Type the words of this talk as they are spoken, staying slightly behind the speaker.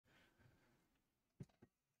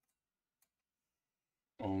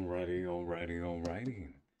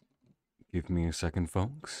Alrighty. Give me a second,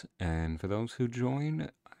 folks. And for those who join,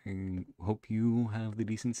 I hope you have the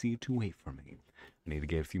decency to wait for me. I need to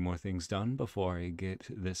get a few more things done before I get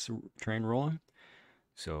this train rolling.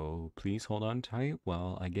 So please hold on tight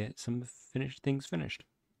while I get some things finished.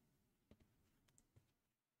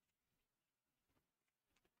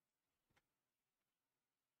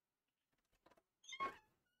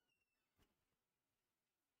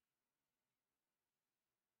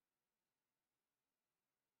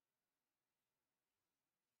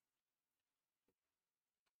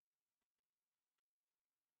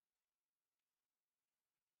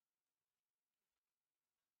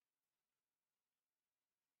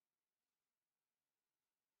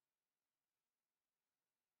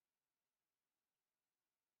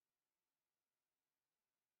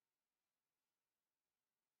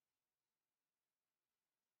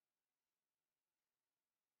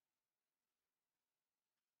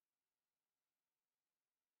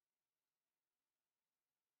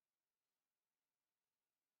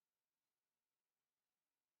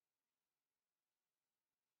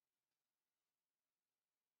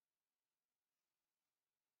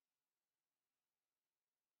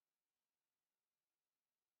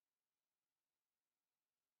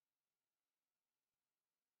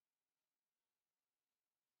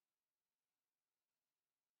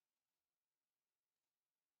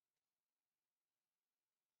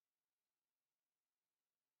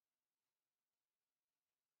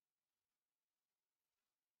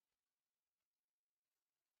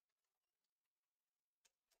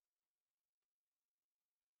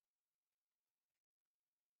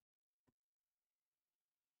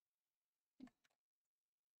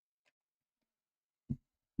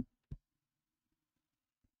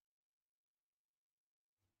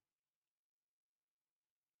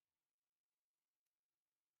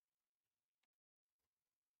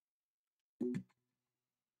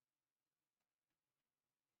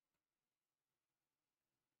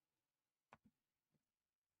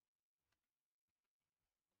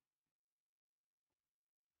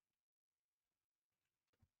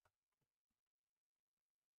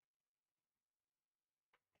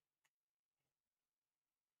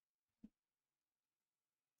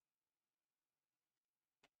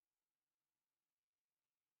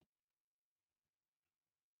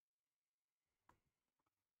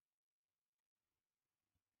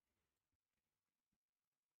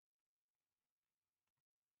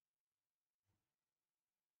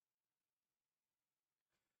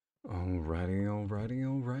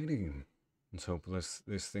 Alrighty. Let's hope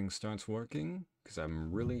this thing starts working, because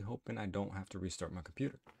I'm really hoping I don't have to restart my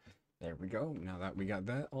computer. There we go. Now that we got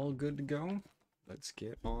that all good to go, let's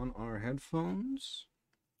get on our headphones.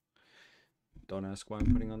 Don't ask why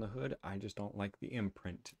I'm putting on the hood. I just don't like the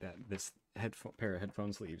imprint that this pair of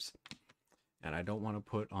headphones leaves. And I don't want to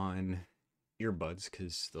put on earbuds,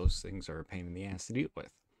 because those things are a pain in the ass to deal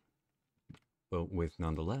with. But with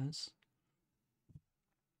nonetheless.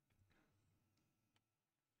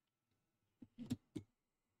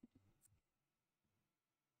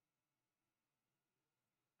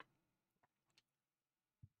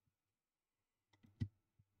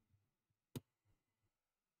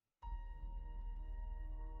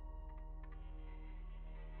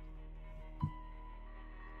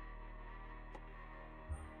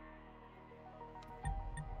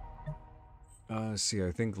 See,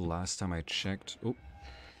 I think last time I checked... Oh.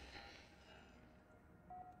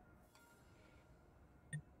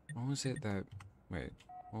 What was it that... Wait.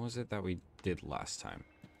 What was it that we did last time?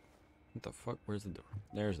 What the fuck? Where's the door?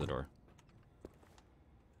 There's the door.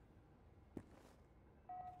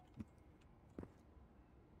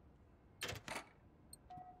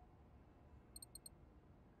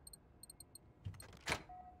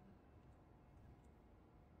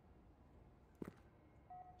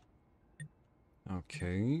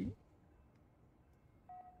 Okay.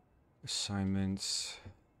 Assignments.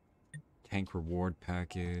 Tank reward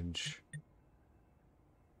package.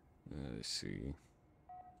 Let's see.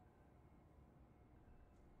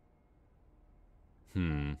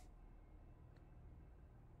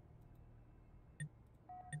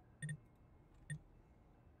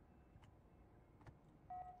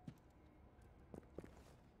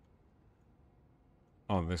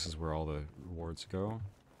 Oh, this is where all the rewards go.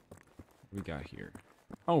 What we got here?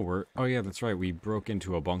 Oh, oh yeah, that's right. We broke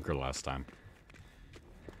into a bunker last time.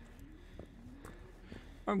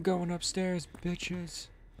 I'm going upstairs, bitches.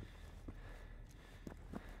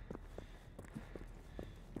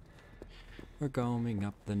 We're going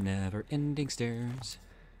up the never-ending stairs.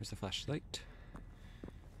 Where's the flashlight?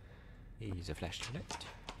 Here's a flashlight.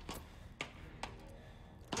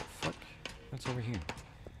 Fuck. What's over here?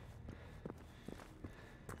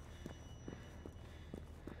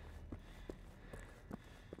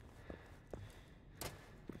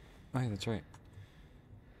 yeah, that's right.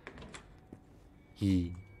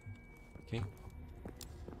 He. Okay.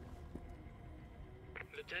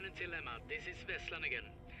 Lieutenant Dilemma, this is Veslan again.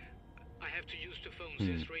 I have to use the phone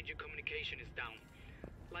since radio communication is down.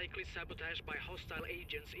 Likely sabotaged by hostile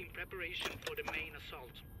agents in preparation for the main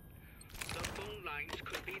assault. The phone lines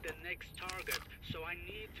could be the next target, so I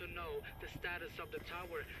need to know the status of the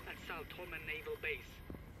tower at Saltholmen Naval Base.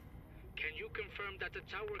 Can you confirm that the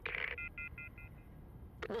tower...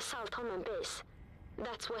 The Saltholmen Base.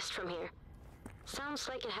 That's west from here. Sounds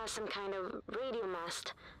like it has some kind of radio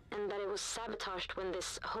mast, and that it was sabotaged when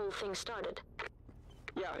this whole thing started.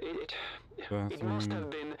 Yeah, it must have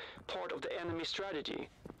been part of the enemy strategy.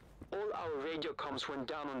 All our radio comms went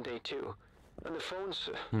down on day 2, and the phones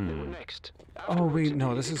they were next. Oh wait, no,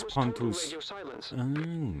 Afterwards, this is it was total Pontus. radio silence.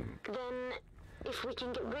 Then, if we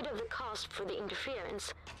can get rid of the cost for the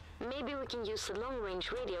interference, maybe we can use the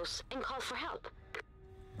long-range radios and call for help.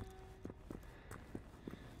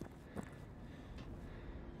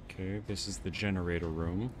 Okay, this is the generator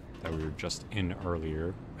room that we were just in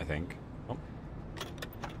earlier, I think. Oh.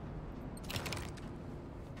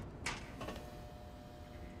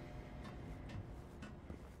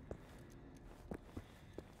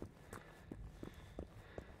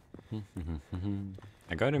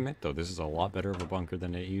 I gotta admit though, this is a lot better of a bunker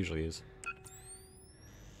than it usually is.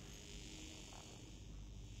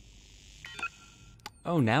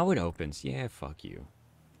 Oh, now it opens. Yeah, fuck you.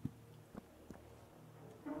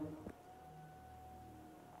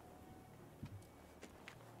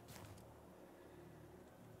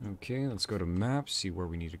 Okay, let's go to maps, see where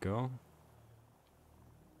we need to go.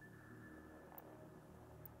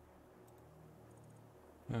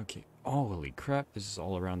 Okay, holy crap, this is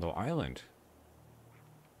all around the island.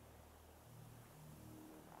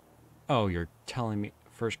 Oh, you're telling me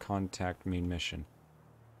first contact main mission.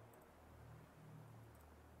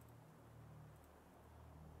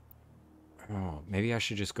 Oh, maybe I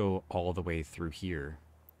should just go all the way through here.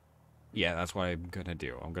 Yeah, that's what I'm gonna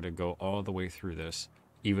do. I'm gonna go all the way through this,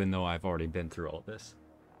 even though I've already been through all this.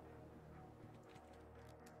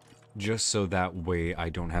 Just so that way I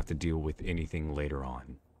don't have to deal with anything later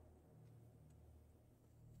on.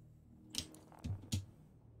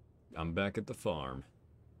 I'm back at the farm.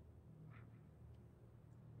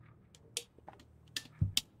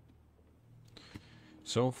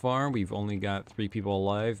 So far, we've only got 3 people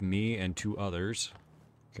alive, me and 2 others.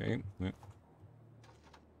 Okay.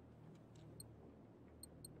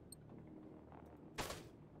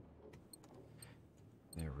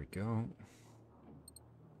 There we go.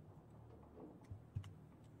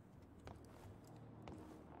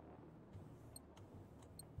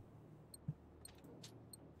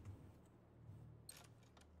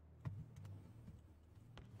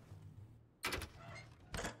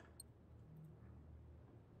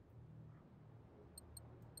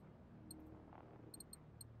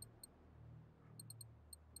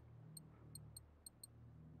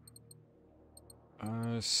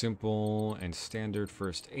 Simple and standard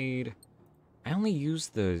first aid. I only use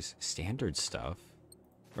the standard stuff,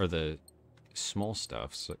 or the small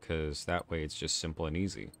stuff, because that way it's just simple and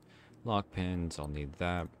easy. Lock pins, I'll need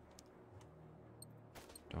that.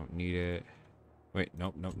 Don't need it. Wait,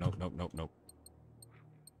 nope.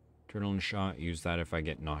 Adrenaline shot, use that if I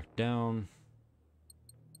get knocked down.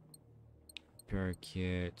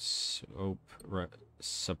 Parakeet,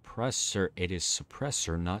 suppressor. It is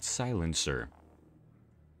suppressor, not silencer.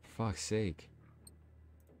 Fuck's sake.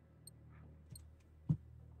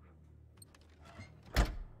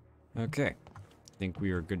 Okay. I think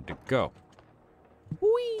we are good to go.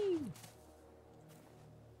 Whee!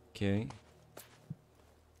 Okay.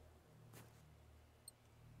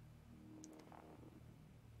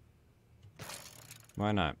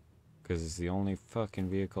 Why not? Because it's the only fucking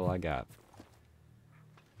vehicle I got.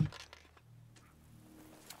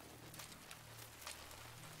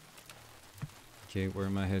 Okay, where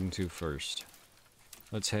am I heading to first?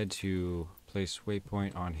 Let's head to place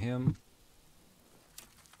waypoint on him.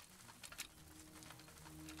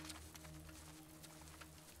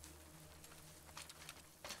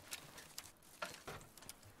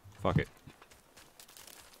 Fuck it.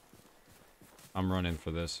 I'm running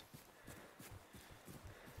for this.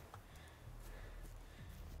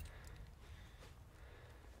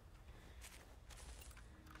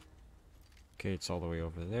 Okay, it's all the way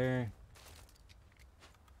over there.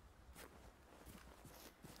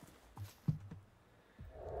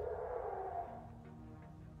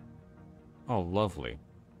 Oh, lovely.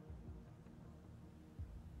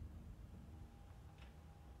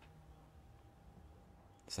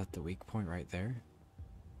 Is that the weak point right there?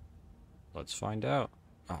 Let's find out.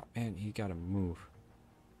 Oh, man, he gotta move.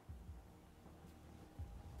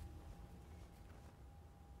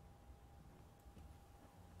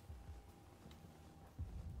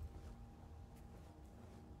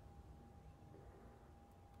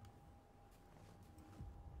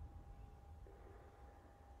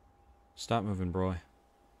 Stop moving, bro.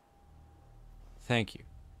 Thank you.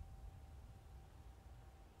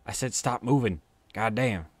 I said stop moving. God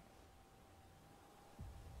damn.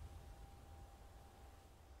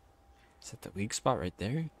 Is that the weak spot right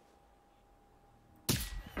there?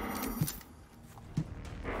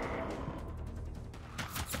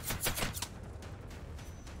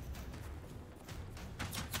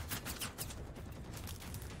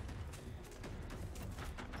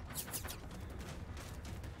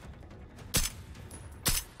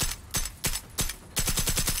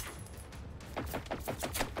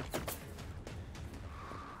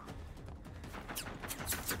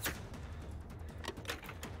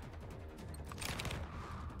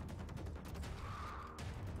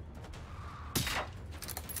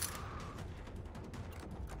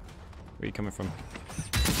 Where are you coming from?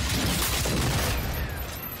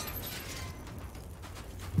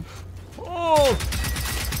 Oh!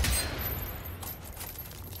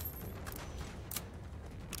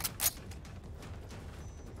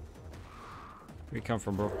 Where you come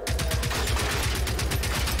from, bro?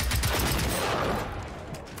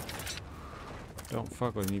 Don't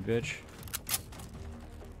fuck with me, bitch.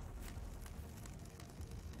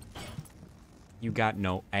 You got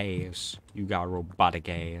no ass. You got robotic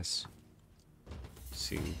ass. Let's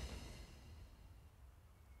see.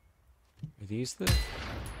 Are these the...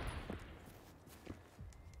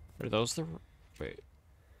 Are those the... Wait.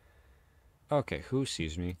 Okay, who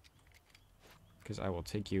sees me? Because I will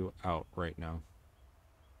take you out right now.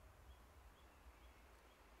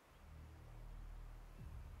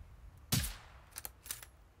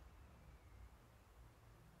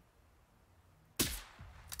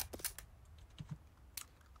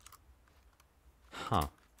 Huh.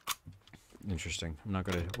 Interesting. I'm not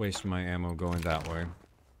gonna waste my ammo going that way.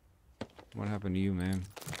 What happened to you, man?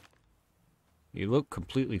 You look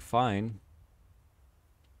completely fine.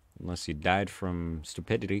 Unless you died from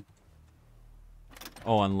stupidity.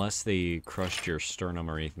 Oh, unless they crushed your sternum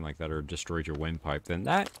or anything like that, or destroyed your windpipe, then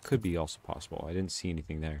that could be also possible. I didn't see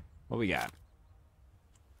anything there. What we got?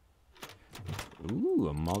 Ooh,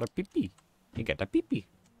 a Mauler pee-pee. You got a pee-pee.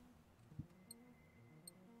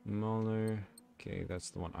 Mauler. Okay, that's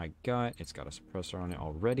the one I got. It's got a suppressor on it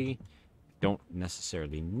already. Don't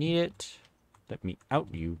necessarily need it. Let me out,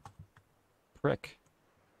 you prick.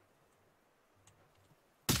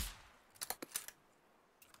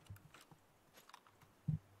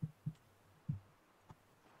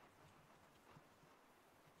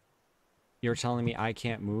 You're telling me I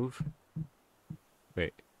can't move?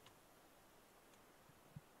 Wait.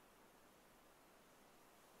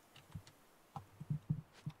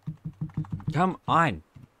 Come on!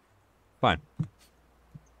 Fine.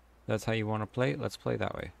 That's how you want to play? Let's play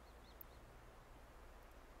that way.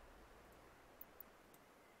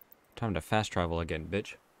 Time to fast travel again,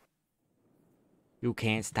 bitch. You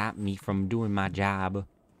can't stop me from doing my job.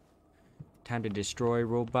 Time to destroy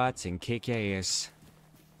robots and kick ass.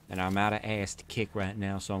 And I'm out of ass to kick right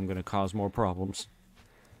now, so I'm gonna cause more problems.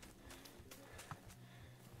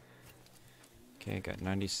 Okay, got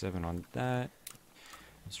 97 on that.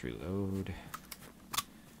 Let's reload.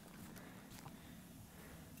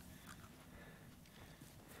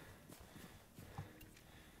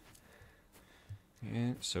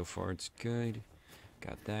 And so far it's good.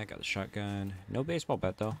 Got that, got the shotgun. No baseball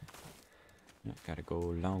bat though. No, gotta go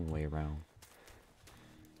a long way around.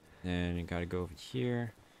 Then you gotta go over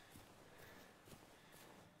here.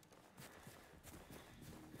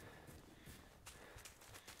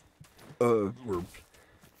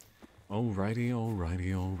 Alrighty.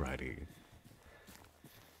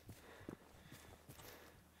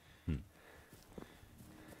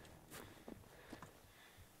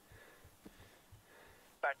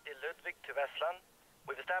 Ludwig to Veslan.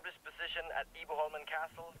 We've established position at Iboholmen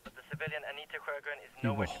Castle, but the civilian Anita Sjögren is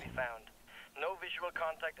nowhere to be found. No visual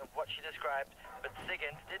contact of what she described, but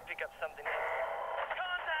Sigint did pick up something else.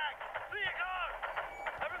 Contact! 3 o'clock!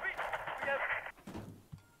 I repeat, we have...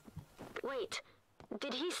 Wait,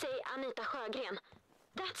 did he say Anita Sjögren?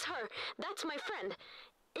 That's her. That's my friend.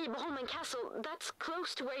 Iboholmen Castle, that's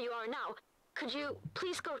close to where you are now. Could you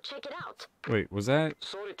please go check it out? Wait, was that...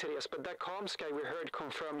 Sorry, Therese, but that comms guy we heard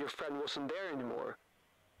confirmed your friend wasn't there anymore.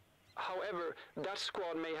 However, that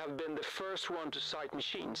squad may have been the first one to sight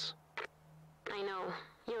machines. I know,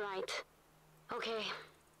 you're right. Okay,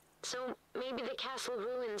 so maybe the castle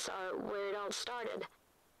ruins are where it all started.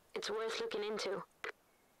 It's worth looking into.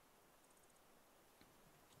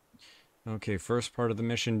 Okay, first part of the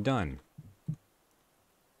mission done.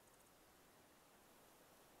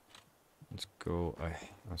 Let's go...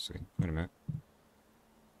 let's see. Wait a minute.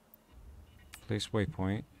 Place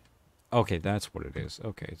waypoint. Okay, that's what it is.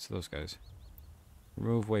 Okay, it's those guys.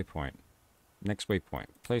 Remove waypoint. Next waypoint.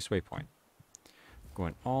 Place waypoint.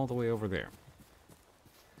 Going all the way over there.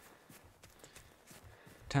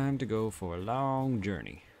 Time to go for a long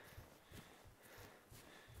journey.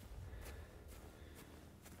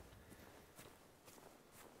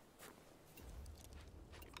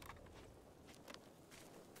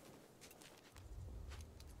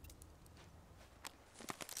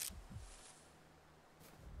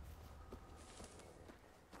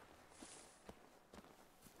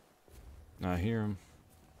 I hear them.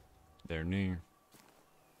 They're near.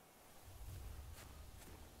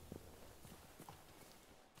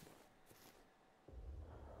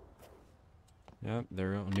 Yep,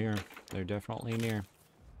 they're near. They're definitely near.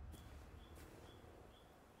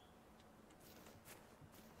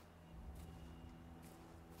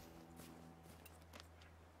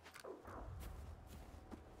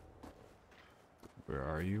 Where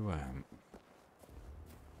are you at?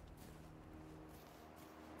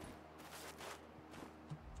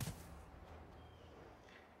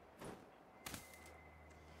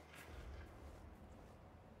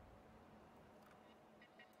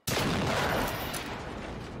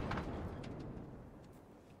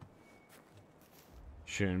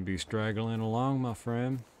 Shouldn't be straggling along, my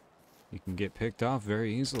friend. You can get picked off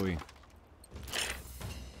very easily.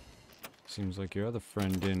 Seems like your other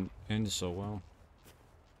friend didn't end so well.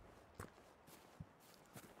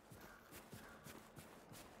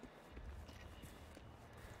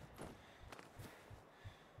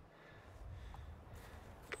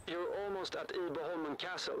 You're almost at Ibeholmen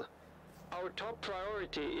Castle. Our top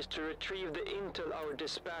priority is to retrieve the intel our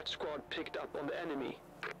dispatch squad picked up on the enemy.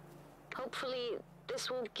 Hopefully, this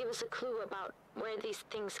will give us a clue about where these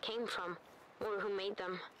things came from, or who made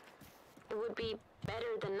them. It would be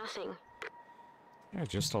better than nothing. Yeah,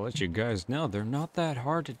 just to let you guys know, they're not that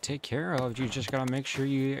hard to take care of. You just gotta make sure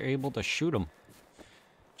you're able to shoot them.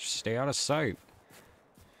 Just stay out of sight.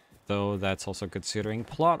 Though that's also considering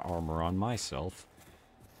plot armor on myself.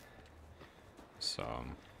 So,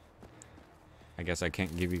 I guess I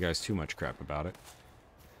can't give you guys too much crap about it.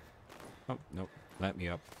 Oh, nope. Let me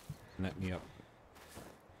up. Let me up.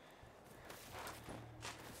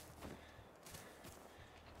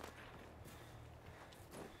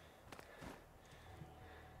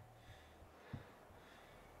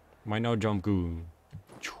 Why no jump good?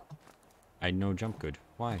 I no jump good.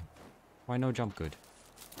 Why? Why no jump good?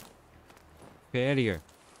 Failure.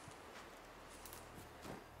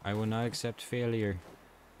 I will not accept failure.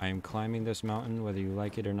 I am climbing this mountain whether you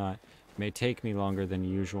like it or not. It may take me longer than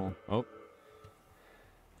usual. Oh.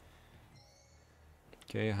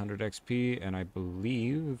 Okay, 100 XP, and I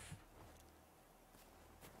believe...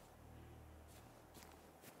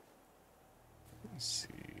 Let's see.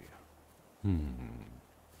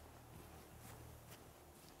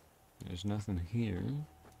 There's nothing here.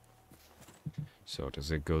 So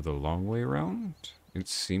does it go the long way around? It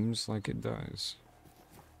seems like it does.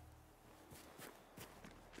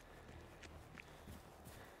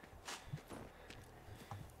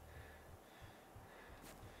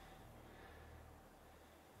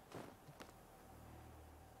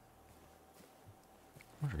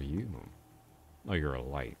 What are you? Oh, you're a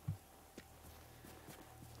light.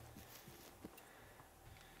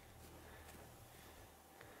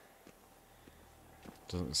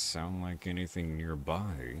 Doesn't sound like anything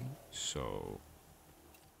nearby, so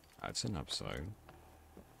that's an upside.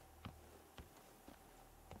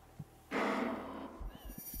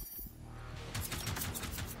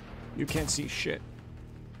 You can't see shit.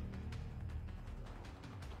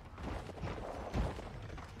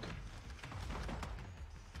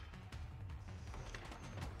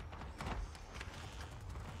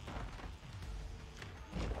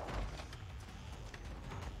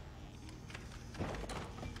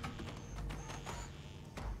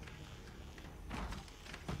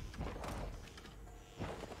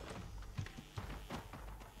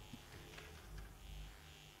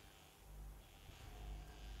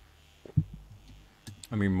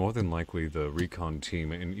 I mean, more than likely, the recon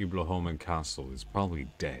team in Ibleholmen Castle is probably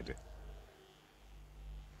dead.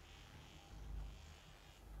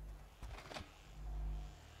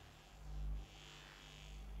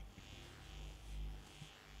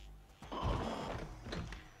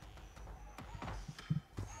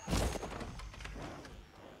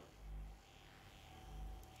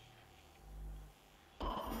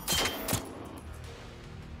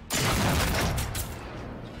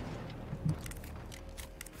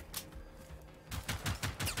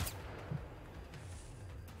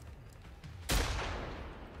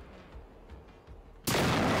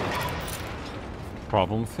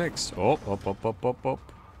 Problem fixed. Oh, up.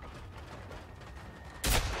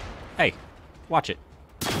 Hey, watch it.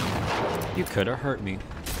 You could have hurt me.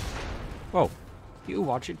 Whoa, you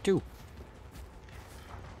watch it too.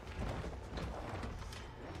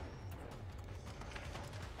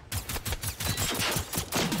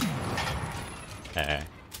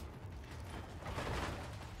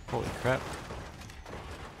 Holy crap.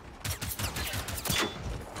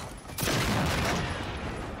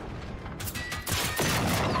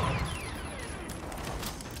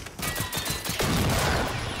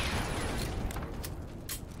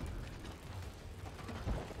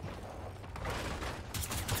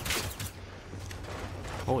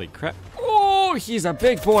 Holy crap. Oh, he's a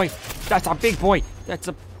big boy. That's a big boy. That's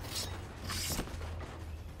a...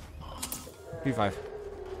 P5.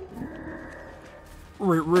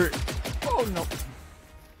 Oh, no.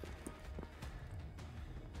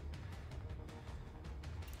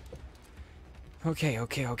 Okay,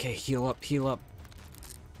 okay, okay. Heal up, heal up.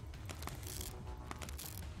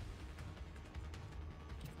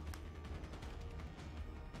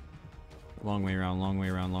 Long way around, long way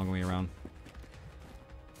around, long way around.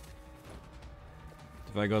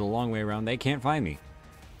 If I go the long way around, they can't find me.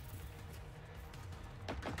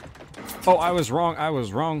 Oh, I was wrong. I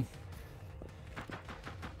was wrong.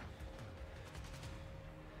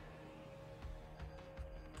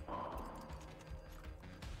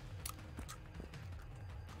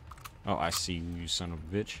 Oh, I see you, you son of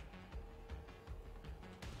a bitch.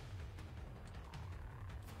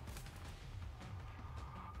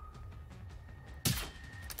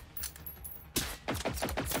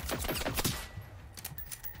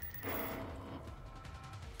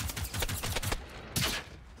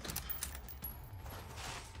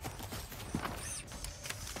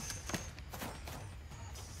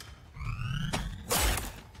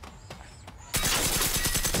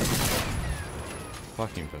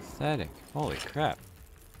 Fucking pathetic. Holy crap.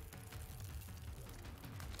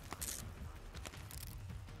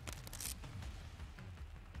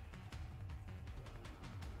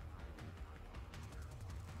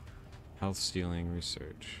 Health stealing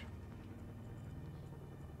research.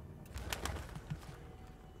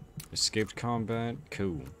 Escaped combat.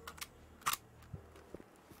 Cool.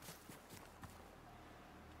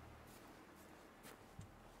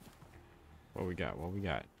 What we got? What we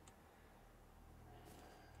got?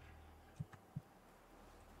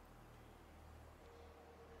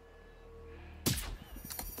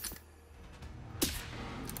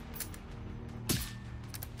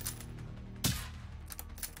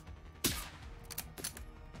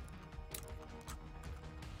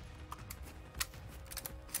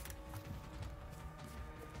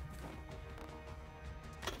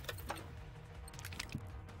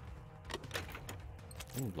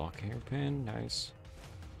 Ooh, lock hairpin, nice.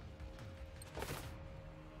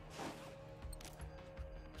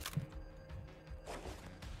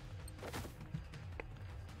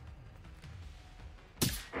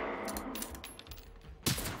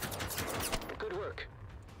 Good work.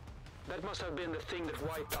 That must have been the thing that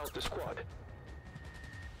wiped out the squad.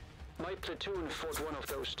 My platoon fought one of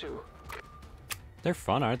those too. They're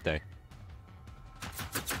fun, aren't they?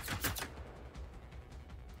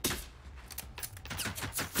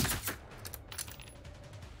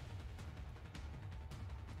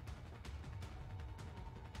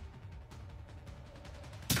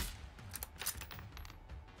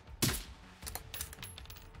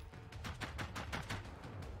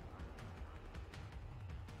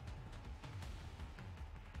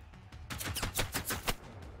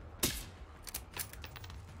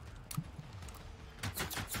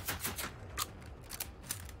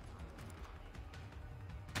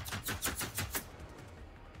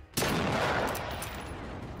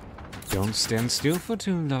 Don't stand still for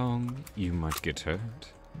too long. You might get hurt.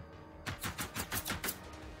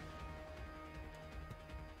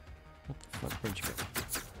 What the fuck? Where'd you go?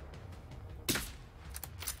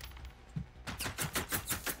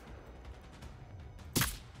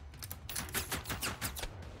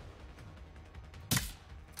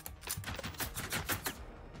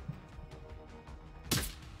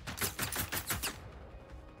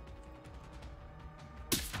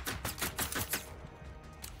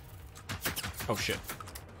 Oh shit.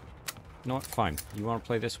 You know what? Fine. You want to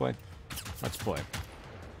play this way? Let's play.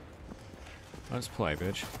 Let's play,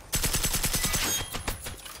 bitch.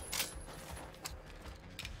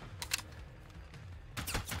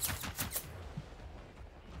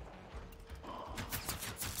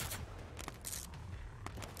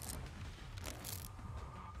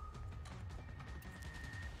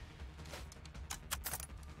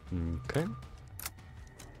 Okay.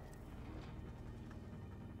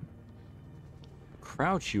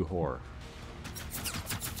 Crouch, you whore.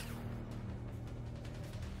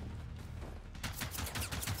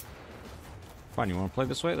 Fine, you want to play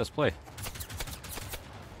this way? Let's play.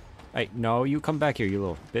 Hey, no, you come back here, you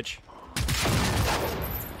little bitch.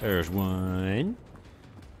 There's one.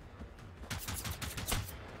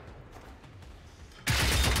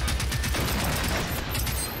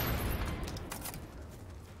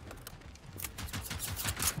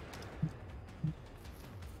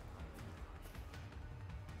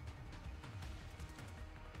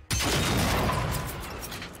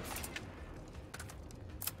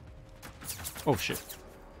 Oh shit.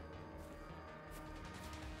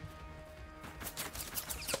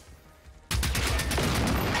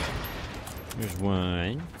 There's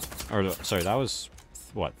one. Or, sorry, that was,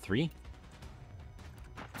 what, 3?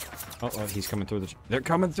 Oh, he's coming through the... They're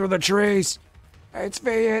coming through the trees! It's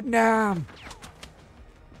Vietnam!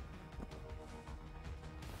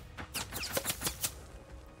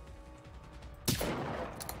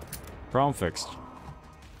 Problem fixed.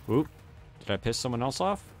 Oop. Did I piss someone else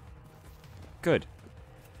off? Good.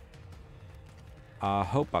 I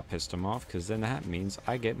hope I pissed him off, because then that means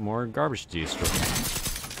I get more garbage to destroy.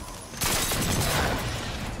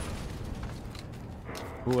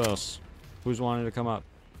 Who else? Who's wanted to come up?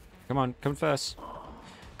 Come on, confess.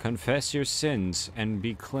 Confess your sins and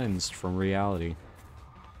be cleansed from reality.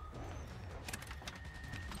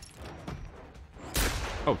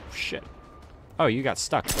 Oh, shit. Oh, you got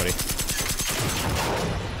stuck, buddy.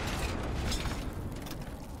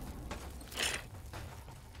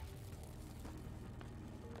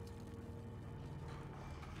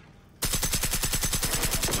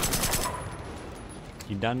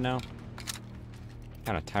 You done now?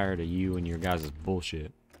 Kinda tired of you and your guys'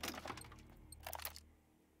 bullshit.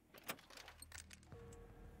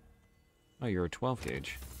 Oh, you're a 12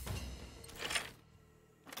 gauge.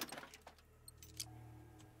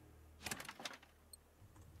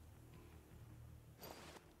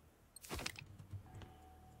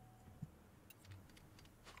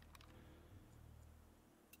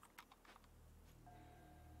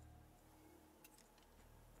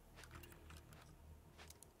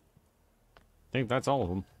 I think that's all of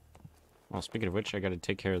them. Well, speaking of which, I gotta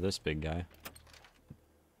take care of this big guy.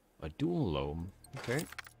 A dual lobe. Okay.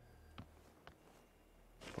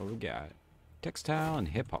 What we got? Textile and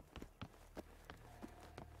hip-hop.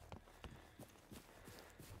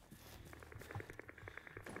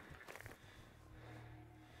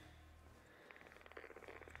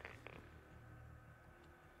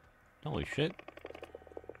 Holy shit.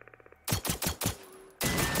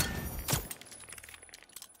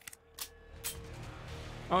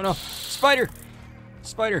 Oh no! Spider!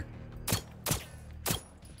 Spider!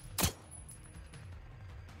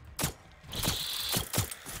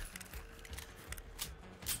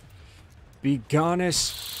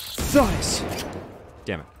 Begonus Thus!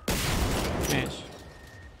 Damn it. Smash.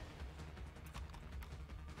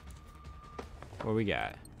 What we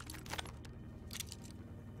got?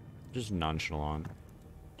 Just nonchalant.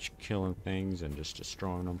 Just killing things and just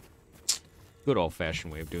destroying them. Good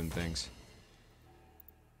old-fashioned way of doing things.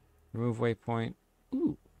 Remove waypoint.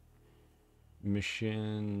 Ooh.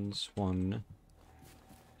 Missions 1.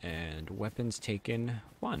 And weapons taken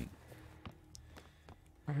 1.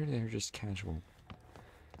 I heard they're just casual.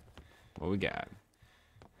 What we got?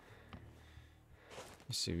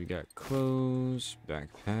 Let's see, we got clothes,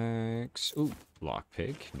 backpacks. Ooh,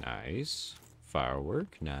 lockpick, nice.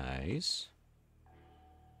 Firework, nice.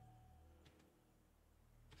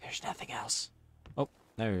 There's nothing else. Oh,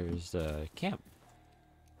 there's the camp.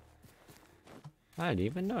 I didn't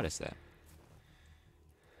even notice that.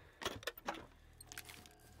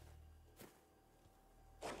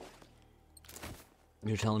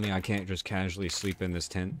 You're telling me I can't just casually sleep in this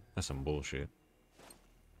tent? That's some bullshit.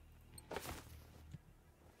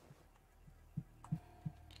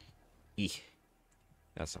 Eek.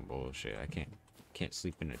 That's some bullshit. I can't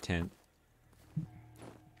sleep in a tent.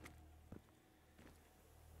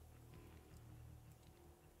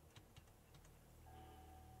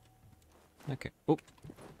 Okay. Oh.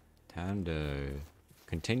 Time to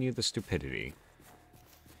continue the stupidity.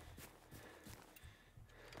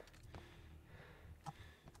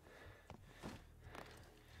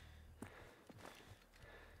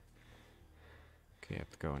 Okay, I have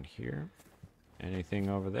to go in here. Anything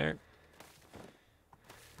over there?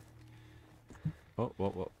 Oh, whoa,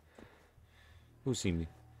 whoa. Who's seen me?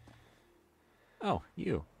 Oh,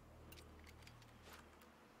 you.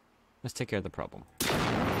 Let's take care of the problem.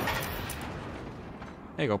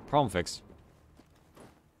 There you go, problem fixed.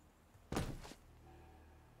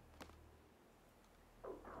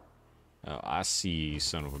 Oh, I see you,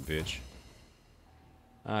 son of a bitch.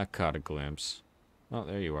 I caught a glimpse. Oh,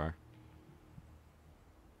 there you are.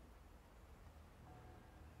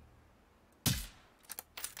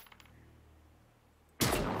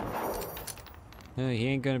 He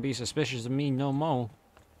ain't gonna be suspicious of me no more.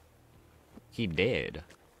 He dead.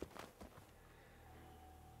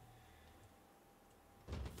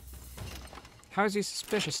 How is he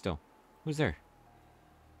suspicious still? Who's there?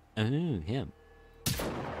 Oh, him.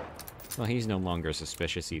 Well, he's no longer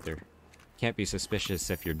suspicious either. Can't be suspicious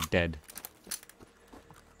if you're dead.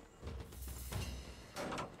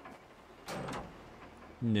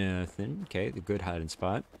 Nothing. Okay, the good hiding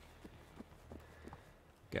spot.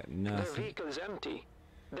 Got The nothing. vehicle is empty.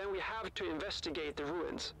 Then we have to investigate the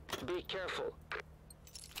ruins. Be careful.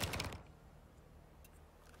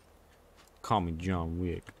 Call me John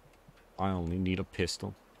Wick. I only need a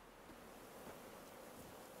pistol.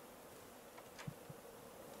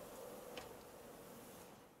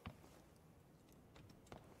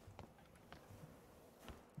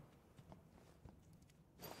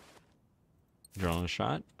 Drawing a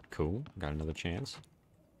shot. Cool. Got another chance.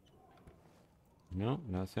 No,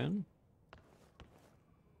 nothing.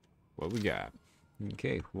 What we got?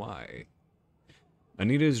 Okay, why?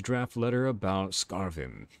 Anita's draft letter about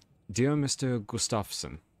Skarvin. Dear Mr.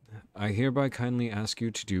 Gustafsson, I hereby kindly ask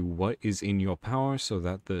you to do what is in your power so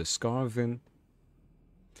that the Skarvin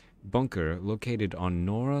bunker located on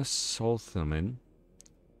Norra Solthamen,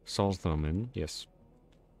 yes,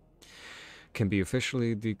 can be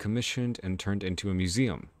officially decommissioned and turned into a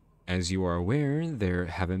museum. As you are aware, there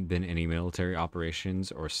haven't been any military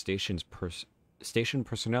operations or station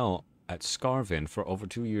personnel at Skarvin for over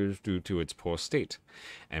 2 years due to its poor state,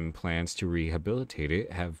 and plans to rehabilitate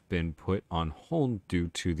it have been put on hold due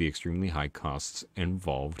to the extremely high costs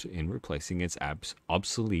involved in replacing its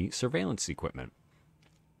obsolete surveillance equipment.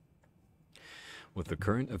 With the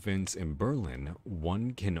current events in Berlin,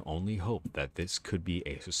 one can only hope that this could be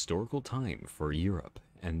a historical time for Europe,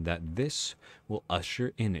 and that this will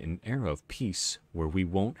usher in an era of peace where we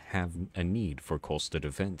won't have a need for coastal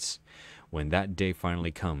defense. When that day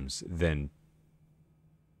finally comes, then...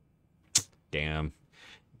 Damn.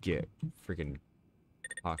 Get freaking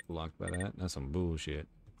cock-blocked by that? That's some bullshit.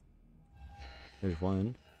 There's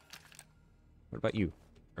one. What about you?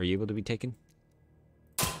 Are you able to be taken?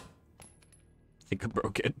 I think I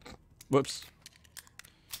broke it. Whoops.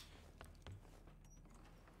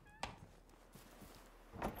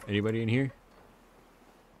 Anybody in here?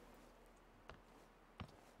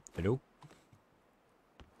 Hello?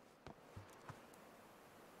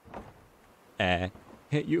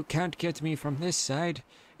 You can't get me from this side.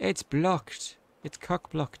 It's blocked. It's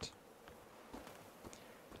cock-blocked.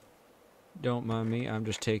 Don't mind me, I'm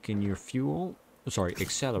just taking your fuel. Sorry,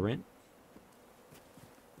 accelerant.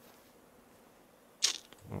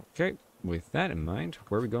 Okay, with that in mind,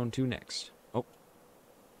 where are we going to next? Oh.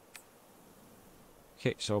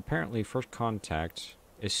 Okay, so apparently first contact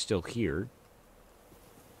is still here.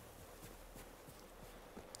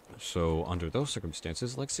 So under those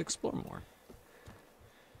circumstances, let's explore more.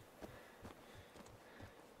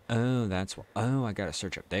 Oh, that's what... Oh, I gotta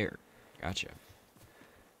search up there. Gotcha.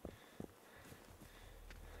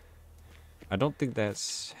 I don't think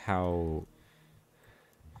that's how...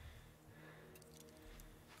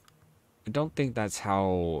 I don't think that's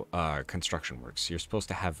how construction works. You're supposed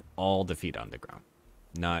to have all the feet on the ground,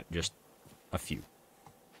 not just a few.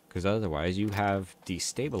 Because otherwise you have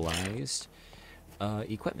destabilized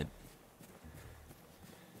equipment.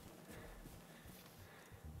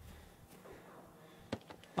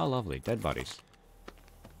 Oh, lovely. Dead bodies.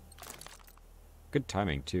 Good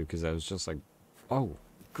timing, too, because I was just like, oh,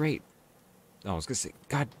 great. I was going to say,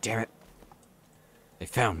 God damn it. They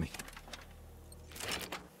found me.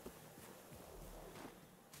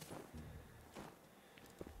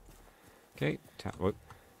 Okay. What?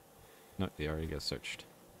 No, they already got searched.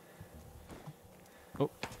 Oh.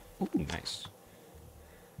 Ooh, nice.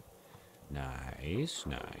 Nice,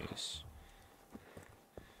 nice.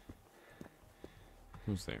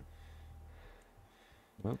 Who's there?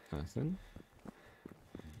 Well, nothing.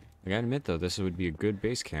 I gotta admit, though, this would be a good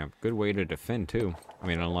base camp. Good way to defend, too. I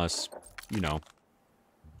mean, unless, you know,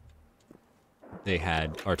 they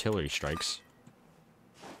had artillery strikes.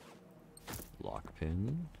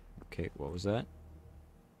 Lockpin. Okay, what was that?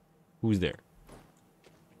 Who's there?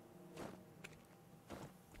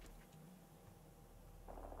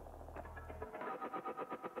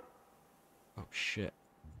 Oh, shit.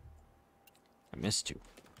 I missed you.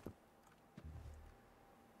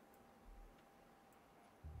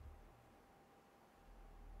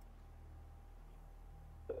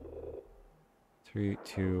 Three,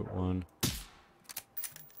 two, one.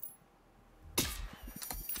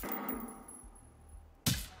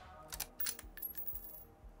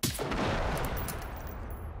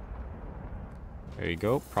 There you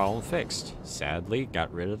go. Problem fixed. Sadly,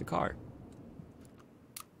 got rid of the car.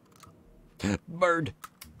 Bird!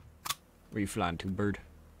 Where you flying to, bird?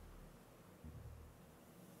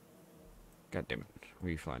 God damn it.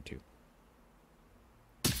 Where you flying to?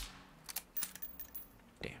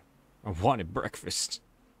 Damn. I wanted breakfast.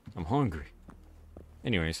 I'm hungry.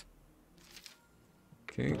 Anyways.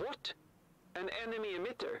 Okay. What? An enemy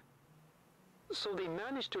emitter? So they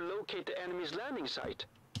managed to locate the enemy's landing site.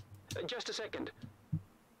 Just a second.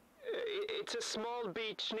 It's a small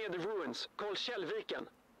beach near the ruins called Källviken.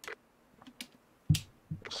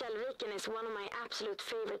 Källviken is one of my absolute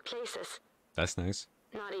favorite places. That's nice.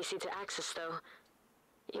 Not easy to access, though.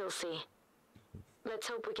 You'll see. Let's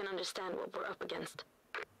hope we can understand what we're up against.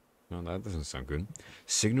 No, that doesn't sound good.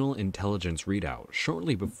 Signal intelligence readout.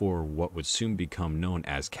 Shortly before what would soon become known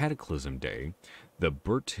as Cataclysm Day, the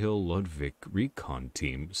Bertil Ludwig recon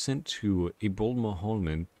team sent to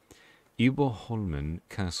Ibolholmen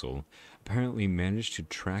Castle apparently managed to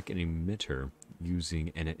track an emitter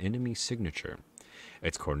using an enemy signature.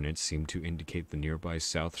 Its coordinates seem to indicate the nearby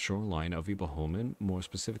south shoreline of Ibolholmen, more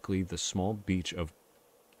specifically the small beach of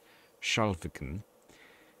Källviken,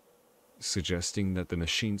 suggesting that the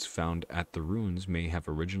machines found at the ruins may have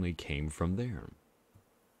originally came from there.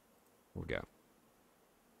 What we got?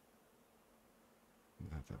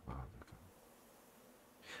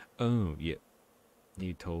 Oh, yeah.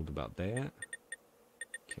 You told about that.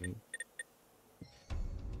 Okay.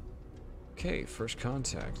 Okay, first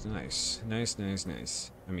contact. Nice. Nice, nice,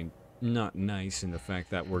 nice. I mean, not nice in the fact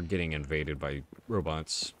that we're getting invaded by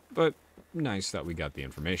robots, but nice that we got the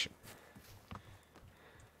information.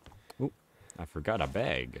 Oh, I forgot a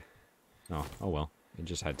bag. Oh well. It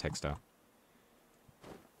just had textile.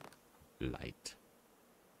 Light.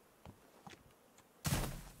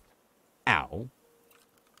 Ow.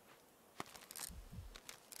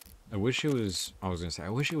 I wish it was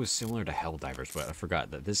similar to Helldivers, but I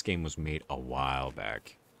forgot that this game was made a while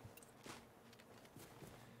back.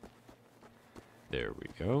 There we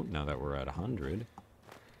go. Now that we're at 100.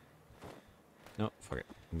 No, fuck it.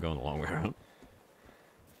 I'm going the long way around.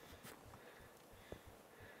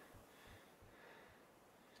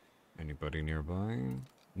 Anybody nearby?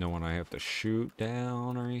 No one I have to shoot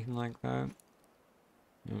down or anything like that?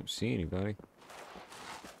 I don't see anybody.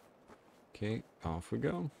 Okay, off we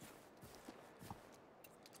go.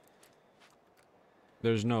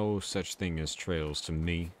 There's no such thing as trails to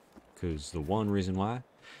me, because the one reason why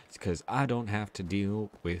is because I don't have to deal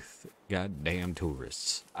with goddamn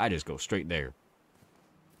tourists. I just go straight there.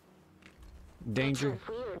 Danger. It's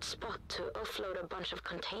a weird spot to offload a bunch of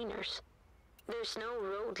containers. There's no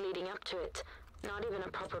road leading up to it, not even a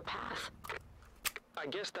proper path. I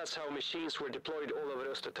guess that's how machines were deployed all over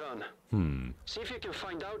Östertön. See if you can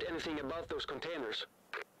find out anything about those containers.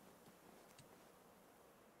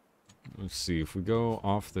 Let's see, if we go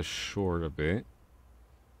off the shore a bit.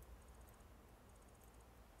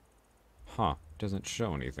 Huh, doesn't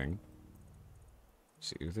show anything. Let's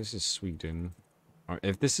see, if this is Sweden. Or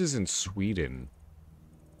if this is in Sweden,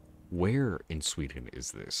 where in Sweden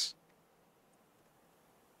is this?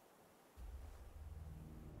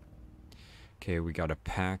 Okay, we got a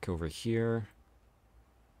pack over here.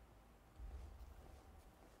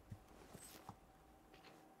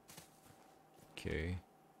 Okay.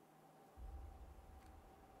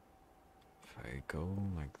 If I go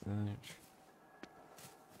like that.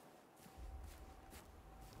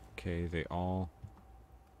 Okay, they all...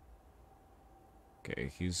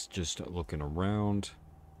 Okay, he's just looking around.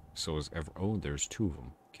 So is oh, there's two of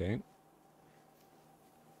them. Okay.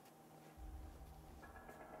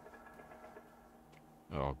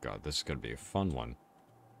 Oh god, this is gonna be a fun one.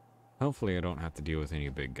 Hopefully I don't have to deal with any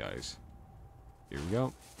big guys. Here we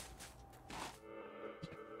go.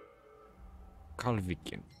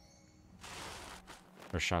 Källviken.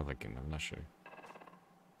 Or Källviken, I'm not sure.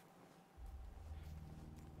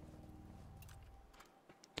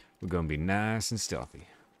 We're gonna be nice and stealthy.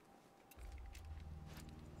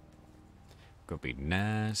 Gonna be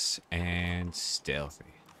nice and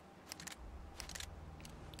stealthy.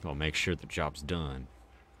 I'll make sure the job's done.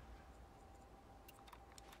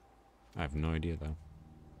 I have no idea though.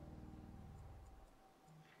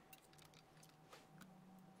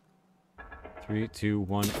 Three, two,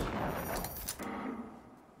 one.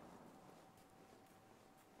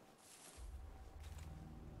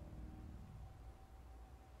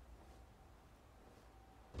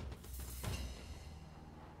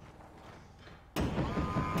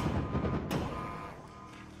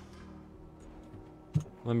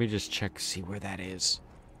 Let me just check, see where that is.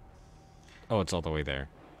 Oh, it's all the way there.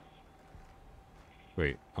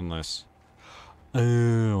 Wait, unless...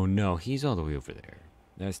 Oh, no, he's all the way over there.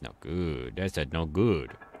 That's not good. That's no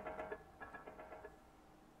good.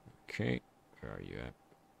 Okay, Where are you at?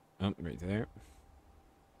 Oh, right there.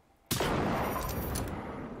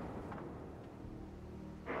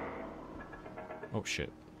 Oh,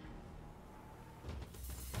 shit.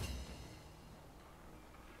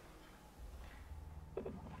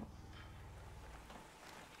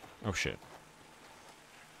 Oh, shit.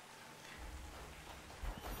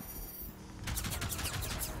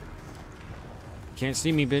 Can't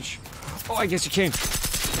see me, bitch. Oh, I guess you can.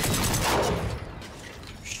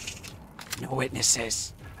 No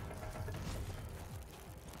witnesses.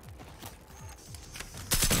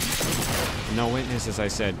 No witnesses, I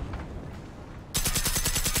said.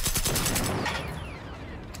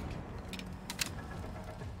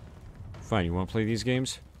 Fine, you want to play these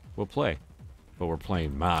games? We'll play. But we're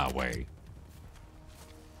playing my way.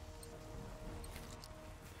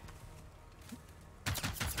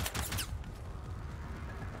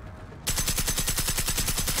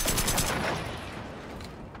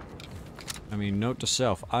 I mean, note to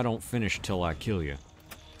self, I don't finish till I kill you.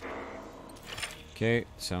 Okay,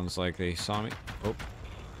 sounds like they saw me. Oh.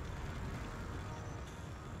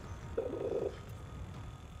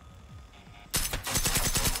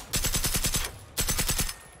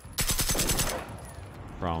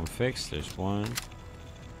 Problem fixed, there's one.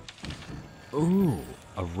 Ooh,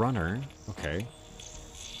 a runner. Okay.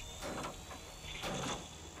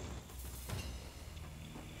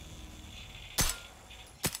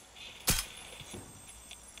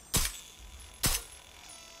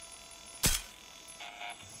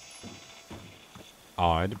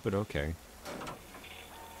 Odd, but okay.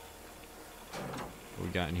 What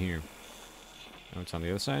we got in here? Oh, it's on the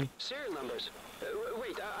other side? Serial numbers.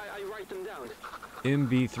 Wait, I write them down.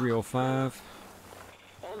 MB305.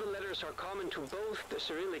 All the letters are common to both the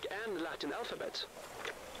Cyrillic and Latin alphabets.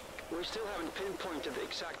 We still haven't pinpointed the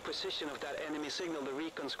exact position of that enemy signal the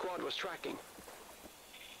recon squad was tracking.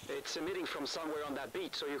 It's emitting from somewhere on that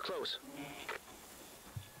beach, so you're close.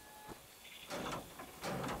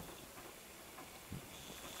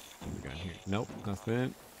 What we got here? Nope,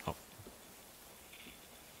 nothing. Oh.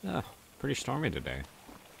 Ah, pretty stormy today.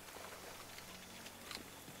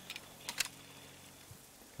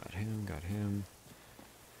 Got him, got him.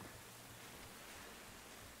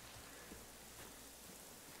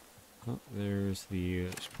 Oh, there's the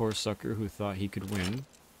poor sucker who thought he could win.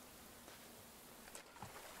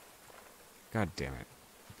 God damn it.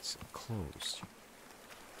 It's closed.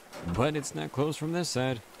 But it's not closed from this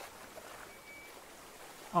side.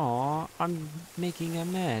 Aw, I'm making a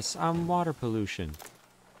mess. I'm water pollution.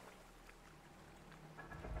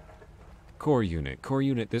 Core unit. Core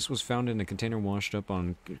unit. This was found in a container washed up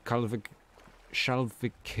on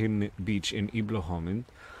Shalvikin Beach in Ibloholmen.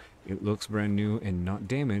 It looks brand new and not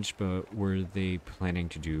damaged, but were they planning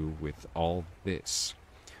to do with all this?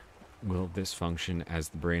 Will this function as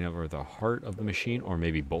the brain of or the heart of the machine, or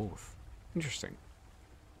maybe both? Interesting.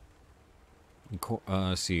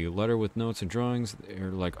 See, letter with notes and drawings. They're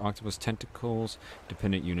like octopus tentacles.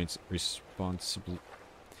 Dependent units responsively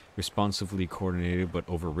coordinated, but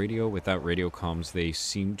over radio. Without radio comms, they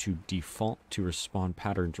seem to default to respond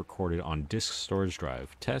patterns recorded on disk storage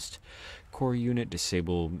drive. Test. Core unit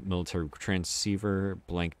disable military transceiver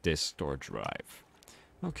blank disk storage drive.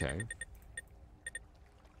 Okay.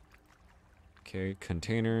 Okay,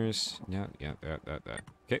 containers. Yeah, that.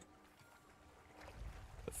 Okay.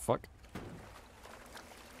 The fuck?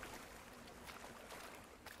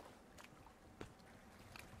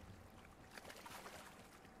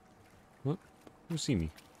 What? Who see me?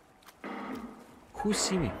 Who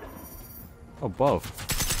see me? Above.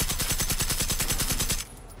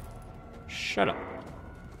 Shut up.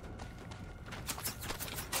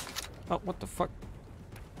 Oh, what the fuck?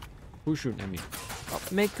 Who's shooting at me? Oh,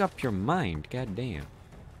 make up your mind, goddamn.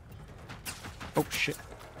 Oh shit.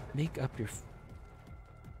 Make up your...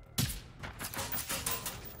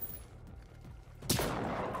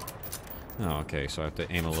 Oh, okay, so I have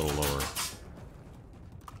to aim a little lower.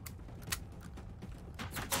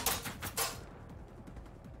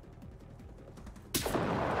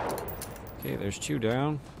 Okay, there's two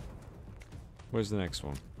down. Where's the next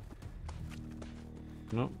one?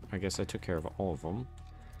 Nope, I guess I took care of all of them.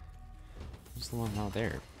 Where's the one out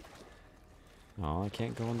there? Oh, I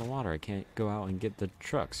can't go in the water. I can't go out and get the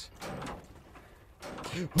trucks.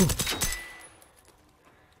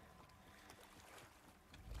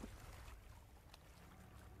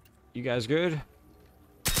 You guys good?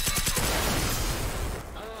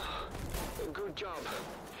 Good job.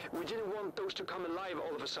 We didn't want those to come alive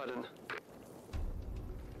all of a sudden.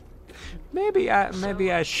 Maybe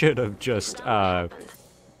I should have just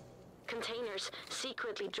Containers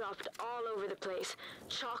secretly dropped all over the place,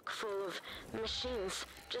 chock full of machines,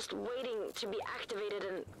 just waiting to be activated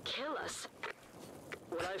and kill us.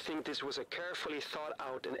 Well, I think this was a carefully thought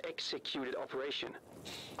out and executed operation.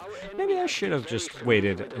 Our Maybe enemy I has should been have very just familiar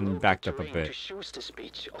waited with the and local backed up a terrain bit. to choose this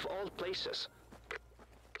beach, of all places.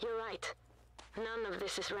 You're right. None of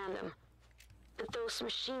this is random. But those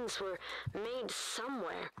machines were made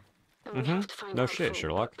somewhere. And we have to find No out shit, for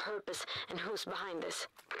Sherlock. what purpose and who's behind this.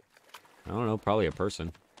 I don't know, probably a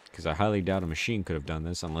person. Because I highly doubt a machine could have done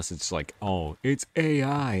this unless it's like, oh, it's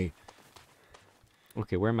AI.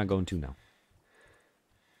 Okay, where am I going to now?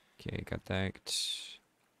 Okay, got that.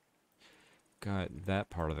 Got that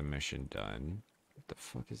part of the mission done. What the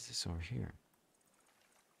fuck is this over here?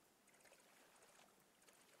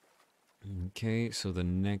 Okay, so the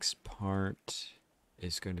next part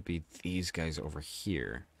is going to be these guys over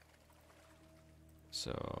here.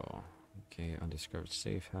 So, okay, undiscovered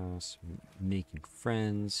safe house, making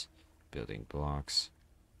friends, building blocks.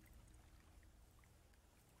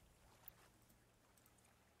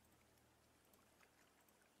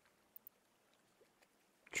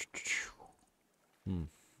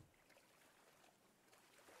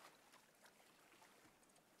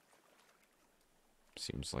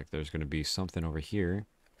 Seems like there's going to be something over here.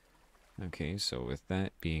 Okay, so with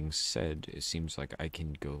that being said, it seems like I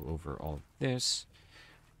can go over all this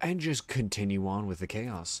and just continue on with the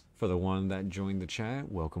chaos. For the one that joined the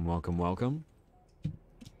chat, welcome, welcome, welcome.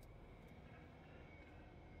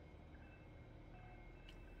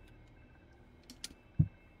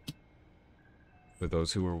 For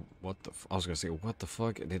those who were, I was gonna say, what the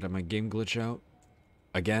fuck? Did my game glitch out?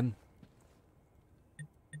 Again?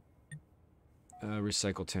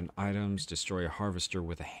 Recycle 10 items, destroy a harvester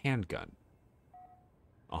with a handgun.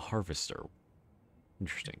 A harvester.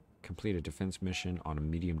 Interesting. Complete a defense mission on a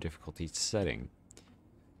medium difficulty setting.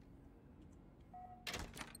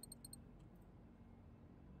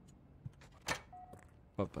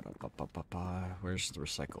 Where's the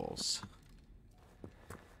recycles?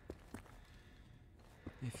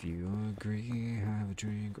 If you agree, have a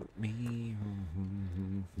drink with me.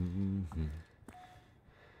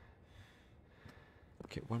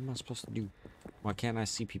 Okay, what am I supposed to do? Why can't I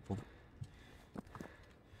see people?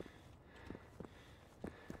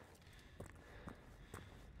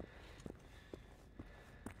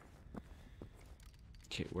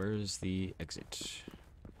 Okay, where is the exit?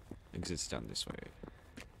 Exit's down this way.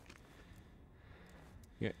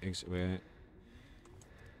 Yeah, exit way.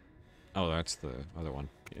 Oh, that's the other one.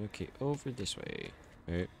 Okay, over this way.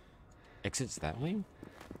 Wait. Exit's that way?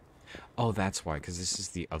 Oh, that's why, because this is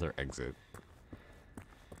the other exit.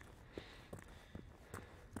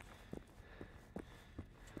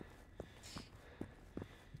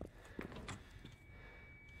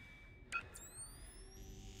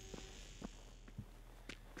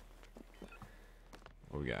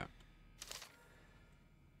 What we got?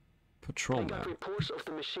 Patrol I got map. reports of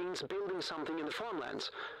the machines building something in the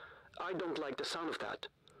farmlands. I don't like the sound of that.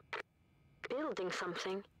 Building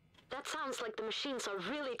something? That sounds like the machines are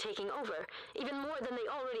really taking over. Even more than they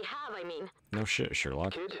already have, I mean. No shit,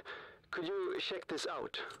 Sherlock. Kid, could you check this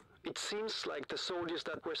out? It seems like the soldiers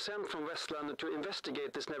that were sent from Westland to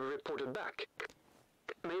investigate this never reported back.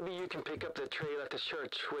 Maybe you can pick up the trail at the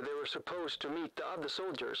church where they were supposed to meet the other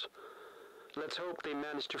soldiers. Let's hope they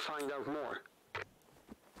manage to find out more.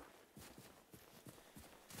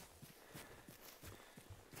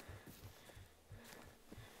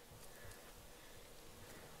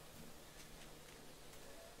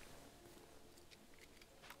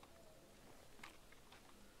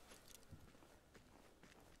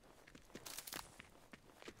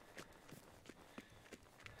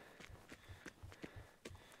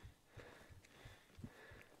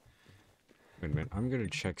 Wait a minute, I'm gonna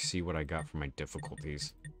check, see what I got for my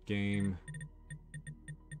difficulties. Game.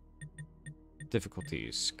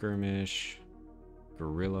 Difficulties. Skirmish.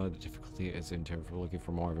 Guerrilla. The difficulty is intended for looking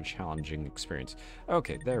for more of a challenging experience.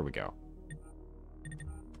 Okay, there we go.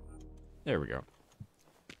 There we go.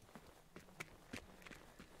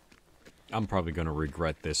 I'm probably gonna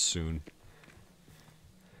regret this soon.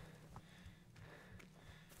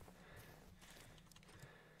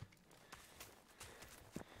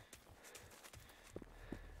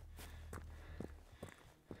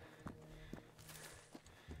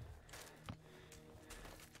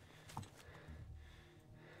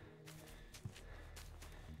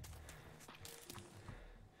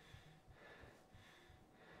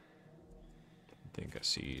 I think I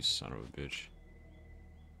see you, son of a bitch.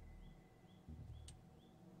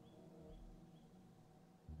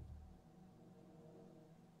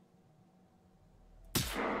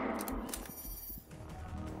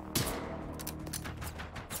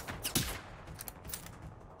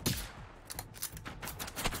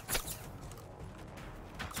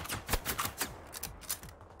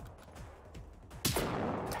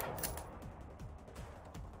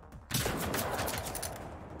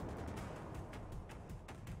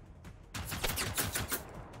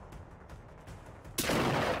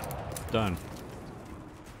 Done.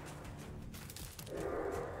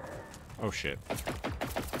 Oh shit.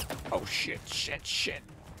 Oh shit, shit, shit.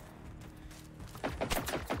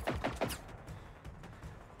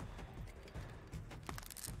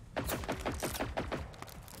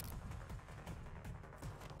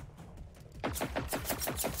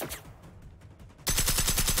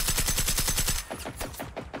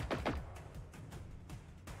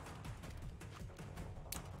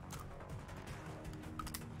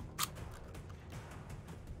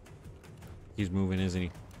 He's moving, isn't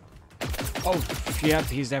he? Oh, yep,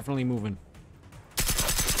 he's definitely moving.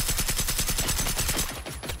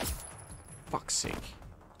 Fuck's sake.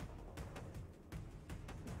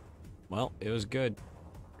 Well, it was good.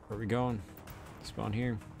 Where are we going? Spawn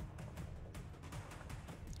here.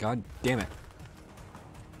 God damn it.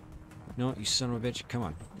 No, you son of a bitch. Come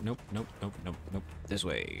on. Nope, nope, nope, nope, nope. This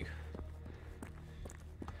way.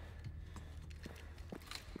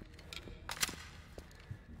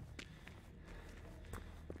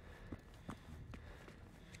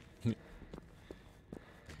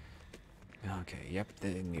 Okay, yep,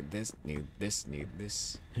 they need this, need this, need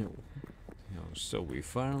this. So we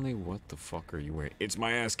finally, what the fuck are you wearing? It's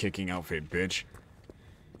my ass kicking outfit, bitch.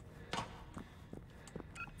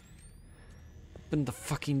 Open the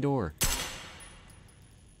fucking door.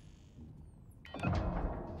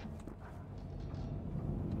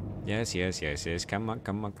 Yes, yes, yes, yes. Come on,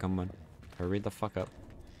 come on, come on. Hurry the fuck up.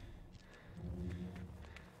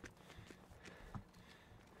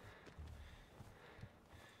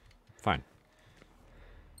 Fine.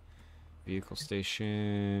 Vehicle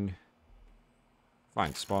station.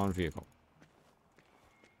 Fine, spawn vehicle.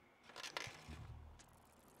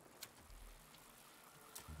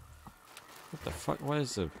 What the fuck? What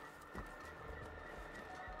is the...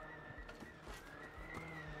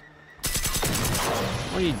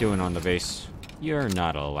 What are you doing on the base? You're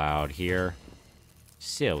not allowed here.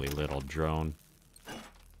 Silly little drone.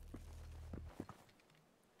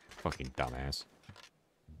 Fucking dumbass.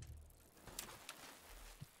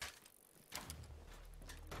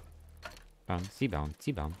 Bouncy,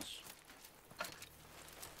 bouncy, bounce.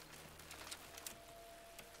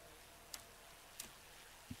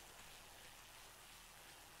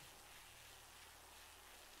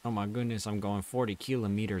 Oh my goodness, I'm going 40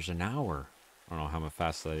 kilometers an hour. I don't know how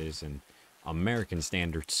fast that is in American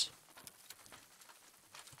standards.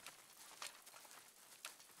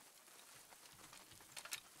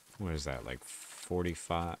 What is that, like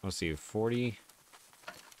 45? Let's see, 40.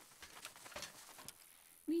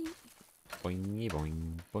 Boing,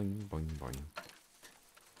 boing, boing, boing, boing.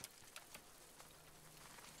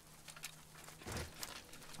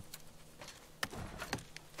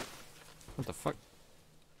 What the fuck?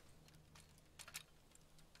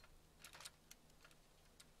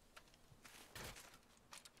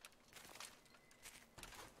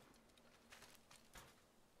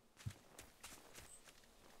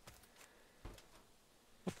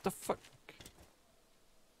 What the fuck?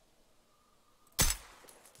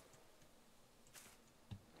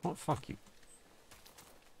 Oh, fuck you.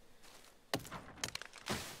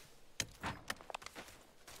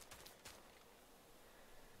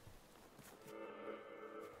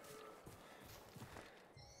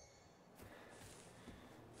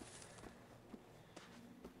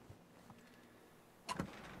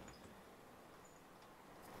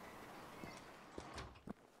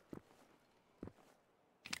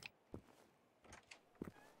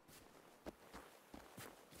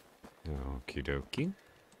 Okie dokie.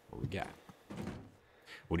 What we got?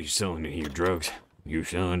 What are you selling in here? Drugs? You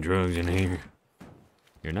selling drugs in here?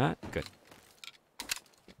 You're not? Good.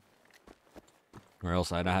 Or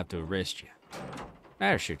else I'd have to arrest you.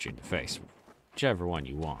 I'll shoot you in the face. Whichever one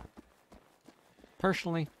you want.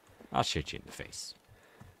 Personally, I'll shoot you in the face.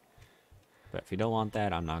 But if you don't want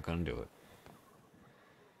that, I'm not gonna do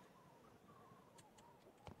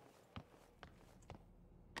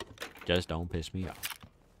it. Just don't piss me off.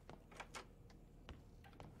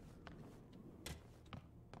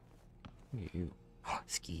 You.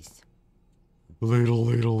 Skis. Little.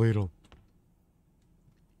 What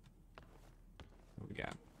we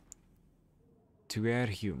got? To err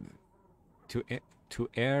human. To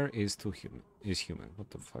err is to human. Is human. What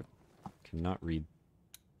the fuck? Cannot read.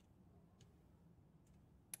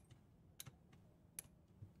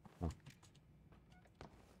 Oh.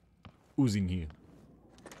 Oozing here.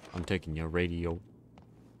 I'm taking your radio.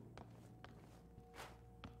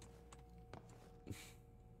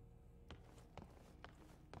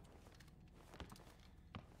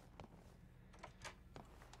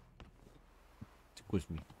 Excuse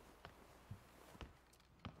me.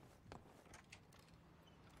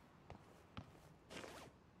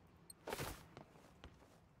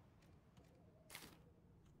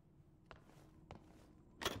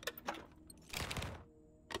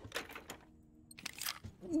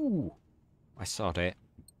 Ooh! I saw that.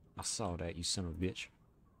 I saw that, you son of a bitch.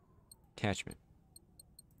 Attachment.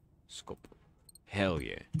 Scope. Hell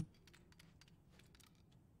yeah.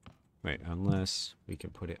 Wait, unless we can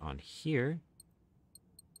put it on here.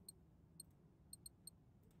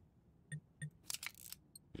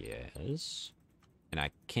 Yes. And I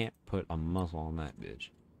can't put a muzzle on that bitch.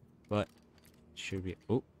 But, should be...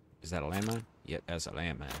 Oh, is that a landmine? Yep, that's a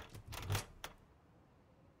landmine.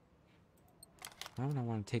 Why would I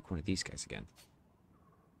want to take one of these guys again?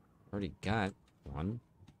 Already got one.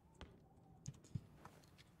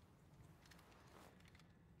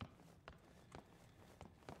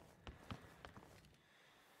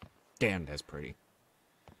 Damn, that's pretty.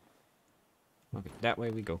 Okay, that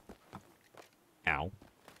way we go. Ow.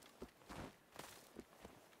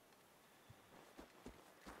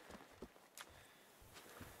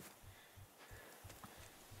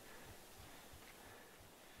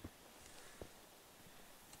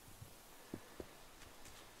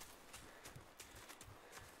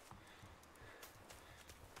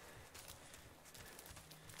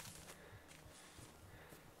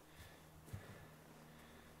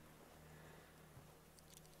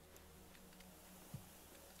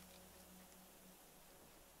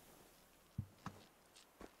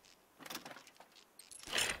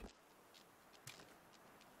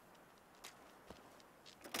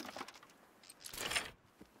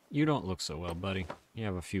 You don't look so well, buddy. You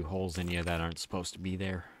have a few holes in you that aren't supposed to be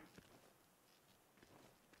there.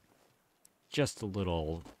 Just a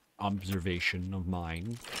little observation of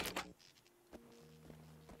mine.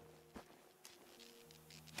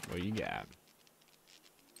 What you got?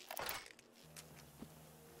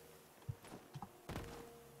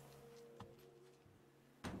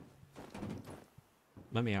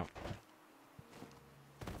 Let me out.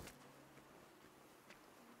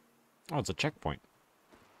 Oh, it's a checkpoint.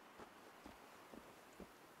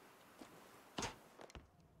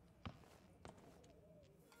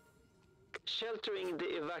 Sheltering the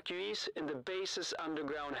evacuees in the base's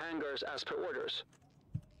underground hangars as per orders.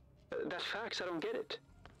 That fax, I don't get it.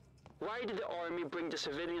 Why did the army bring the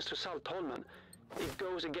civilians to Saltholmen? It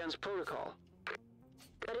goes against protocol.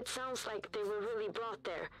 But it sounds like they were really brought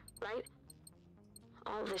there, right?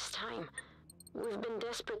 All this time, we've been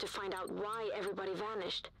desperate to find out why everybody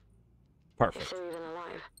vanished. Perfect. If they're even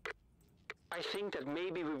alive. I think that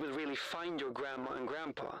maybe we will really find your grandma and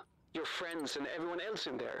grandpa, your friends and everyone else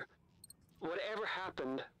in there. Whatever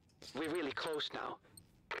happened, we're really close now.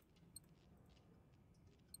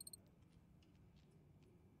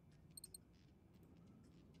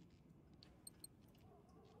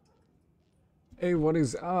 Hey, what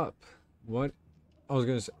is up? What? I was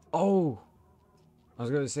gonna say. Oh, I was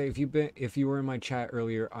gonna say if you were in my chat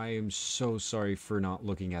earlier, I am so sorry for not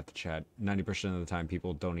looking at the chat. 90% of the time,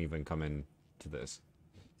 people don't even come in to this.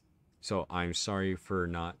 So I'm sorry for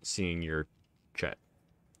not seeing your chat.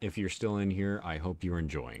 If you're still in here, I hope you're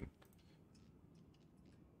enjoying.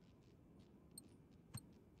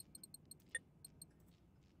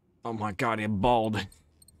 Oh my god, I'm bald.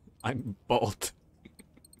 I'm bald.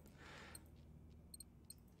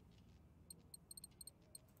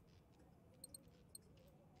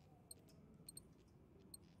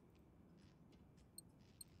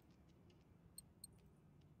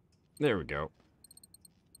 There we go.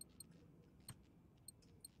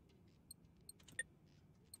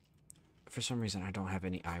 For some reason, I don't have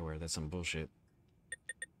any eyewear. That's some bullshit.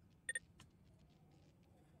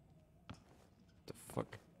 The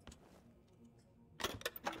fuck?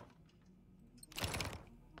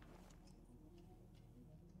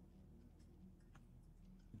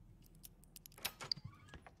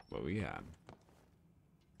 What we got?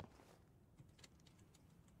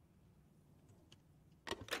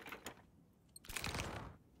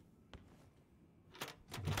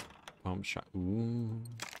 Pump shot. Ooh.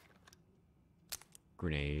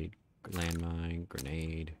 Grenade. Landmine.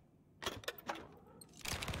 Grenade.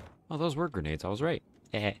 Oh, those were grenades. I was right.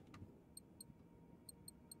 Eh.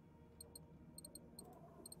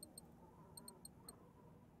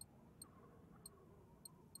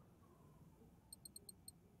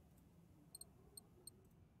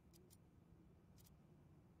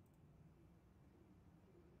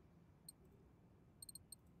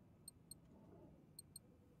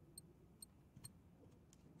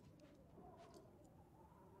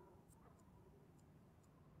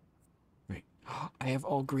 Right. I have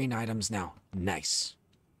all green items now. Nice.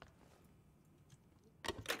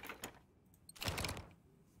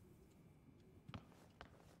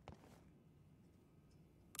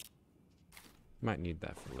 Might need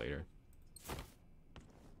that for later.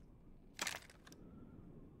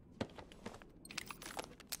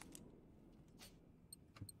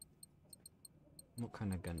 What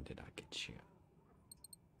kind of gun did I get you?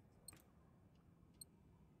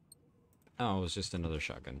 Oh, it was just another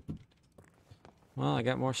shotgun. Well, I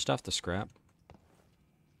got more stuff to scrap.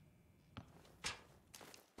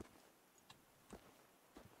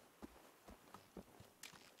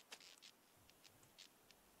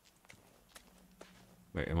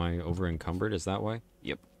 Wait, am I over encumbered? Is that why?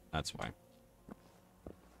 Yep, that's why.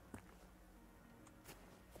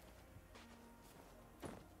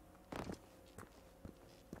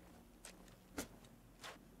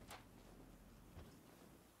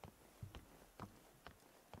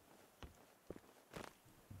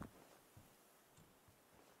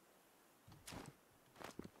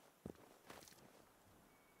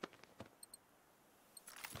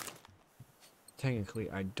 Technically,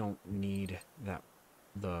 I don't need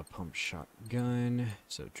the pump shotgun,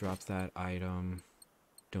 so drop that item.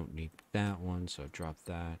 Don't need that one, so drop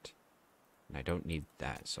that. And I don't need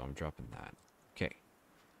that, so I'm dropping that. Okay.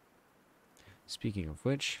 Speaking of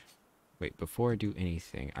which, wait, before I do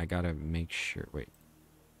anything, I gotta make sure, wait.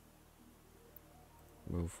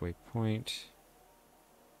 Move waypoint.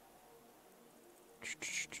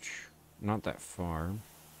 Not that far,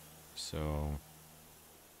 so...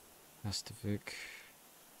 Pacific.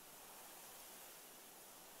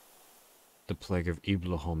 The Plague of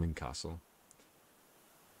Ibleholmen Castle.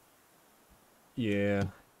 Yeah.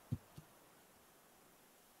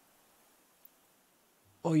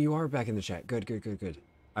 Oh, you are back in the chat. Good, good, good, good.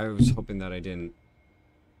 I was hoping that I didn't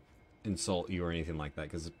insult you or anything like that,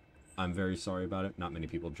 because I'm very sorry about it. Not many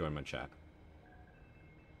people join my chat.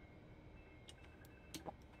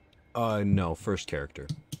 No, first character.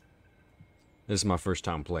 This is my first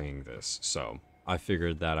time playing this, so I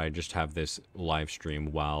figured that I just have this live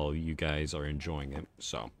stream while you guys are enjoying it,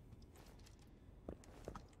 so.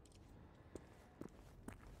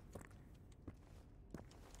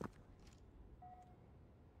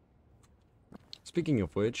 Speaking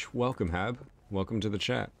of which, welcome Hab. Welcome to the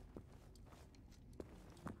chat.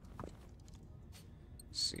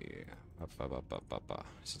 Let's see.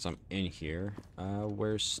 Since I'm in here,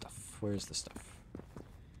 where's stuff? Where's the stuff?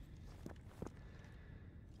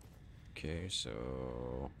 Okay,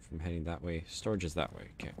 so from heading that way, storage is that way,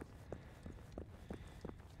 okay.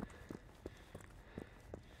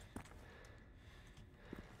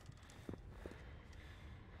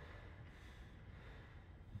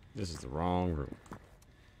 This is the wrong room.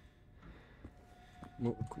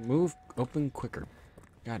 Move open quicker.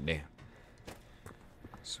 God damn.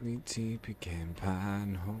 Sweet tea, pecan pie,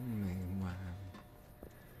 and homemade wine.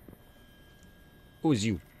 Who is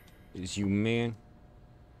you? Is you, man?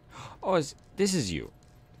 Oh, this is you.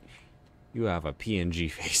 You have a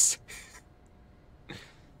PNG face.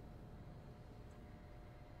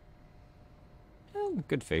 Oh,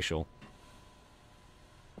 good facial.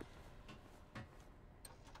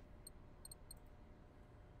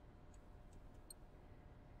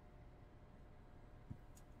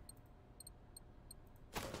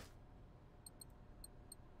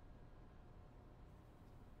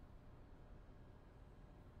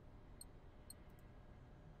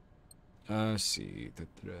 See.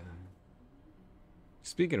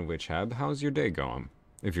 Speaking of which, Hab, how's your day going?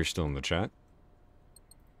 If you're still in the chat.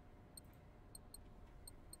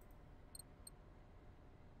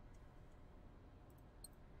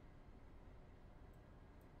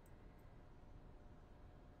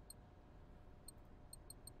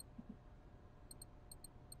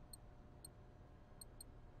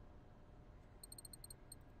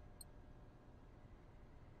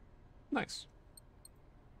 Nice.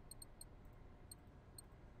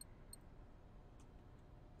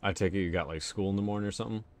 I take it you got like school in the morning or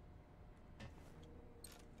something?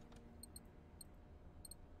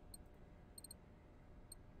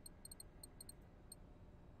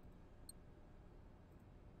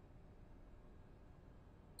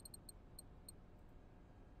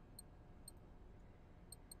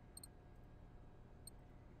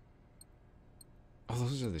 Oh,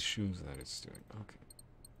 those are the shoes that it's doing. Okay.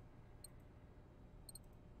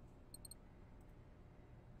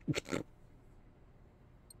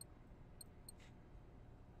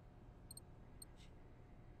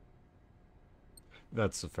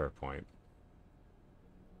 That's a fair point.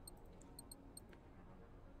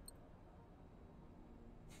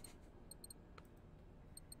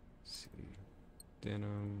 Let's see.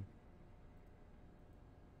 Denim.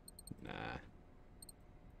 Nah.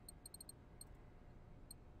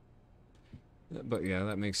 But yeah,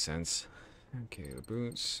 that makes sense. Okay, the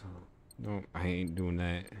boots. Nope, I ain't doing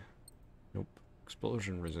that. Nope.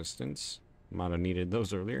 Explosion resistance. Might have needed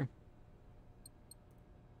those earlier.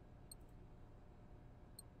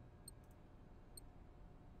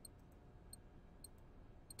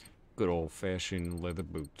 Good old-fashioned leather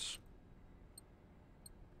boots.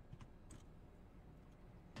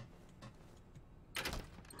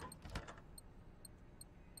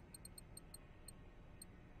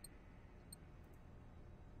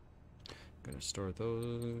 Gonna store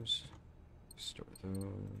those. Store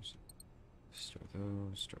those. Store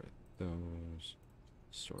those. Store those.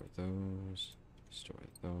 Store those. Store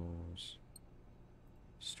those.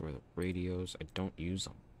 Store the radios. I don't use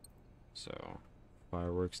them. So,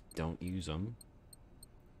 fireworks, don't use them.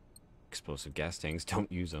 Explosive gas tanks,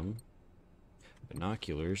 don't use them.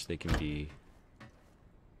 Binoculars, they can be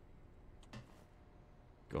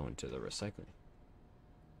going to the recycling.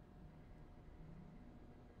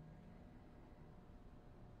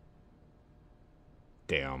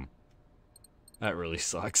 Damn. That really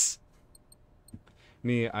sucks.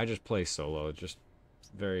 Me, I just play solo, just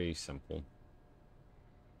very simple.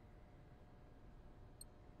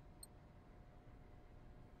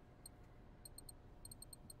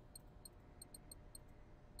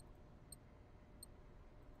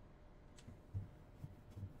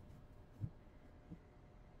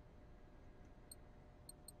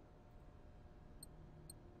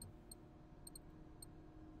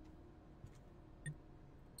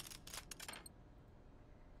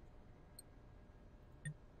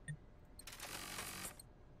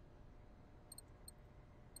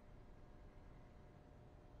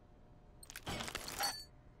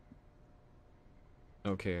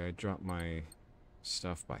 Okay, I dropped my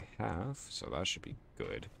stuff by half, so that should be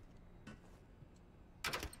good.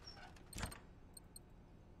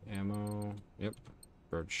 Ammo, yep.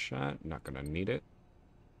 Bird shot, not gonna need it.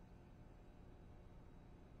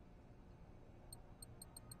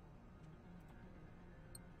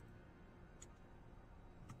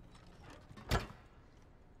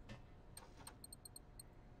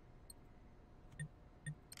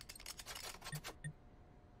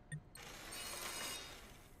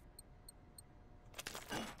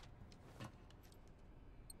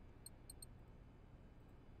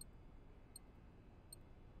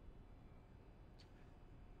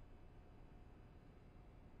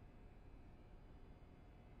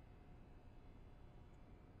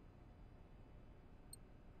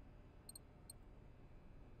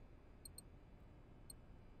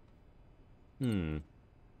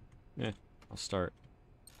 Yeah, I'll start.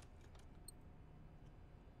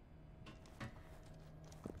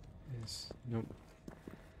 Yes. Nope.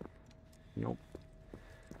 Nope.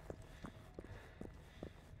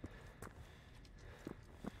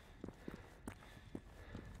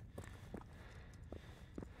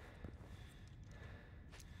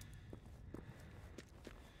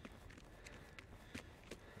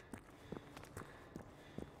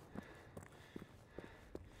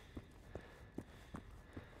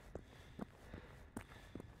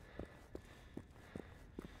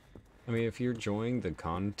 I mean, if you're enjoying the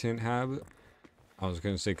content hub, I was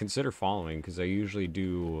going to say consider following, because I usually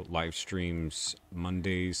do live streams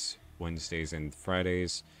Mondays, Wednesdays, and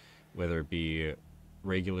Fridays, whether it be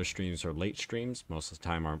regular streams or late streams. Most of the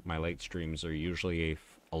time, my late streams are usually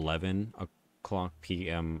 11 o'clock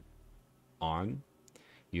p.m. on,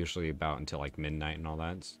 usually about until like midnight and all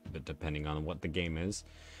that, but depending on what the game is,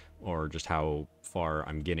 or just how far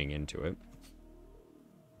I'm getting into it.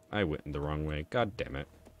 I went in the wrong way. God damn it.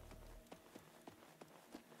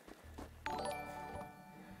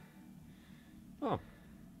 Oh.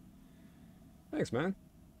 Thanks, man.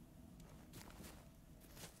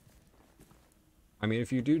 I mean,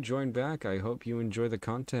 if you do join back, I hope you enjoy the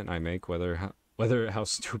content I make, whether how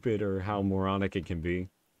stupid or how moronic it can be.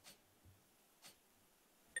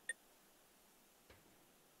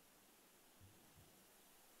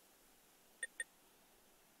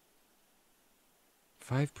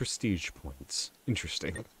 Five prestige points.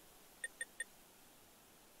 Interesting.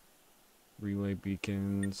 Relay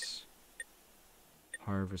beacons.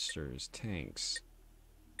 Harvesters, tanks,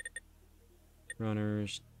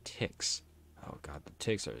 runners, ticks. Oh god, the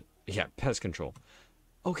ticks are... Yeah, pest control.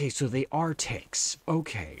 Okay, so they are ticks.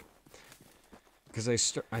 Okay. Because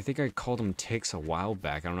I think I called them ticks a while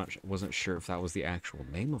back. Wasn't sure if that was the actual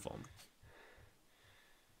name of them.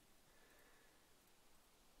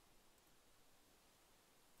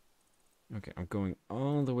 Okay, I'm going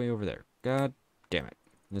all the way over there. God damn it.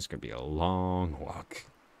 This is going to be a long walk.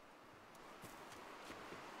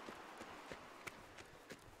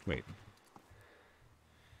 Wait.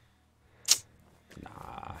 Nah.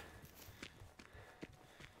 I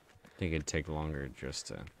think it'd take longer just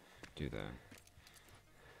to do that.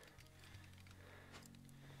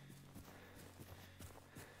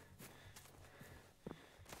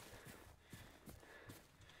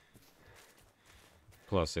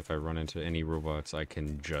 Plus, if I run into any robots, I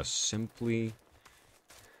can just simply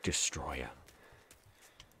destroy them.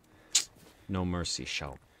 No mercy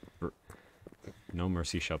shall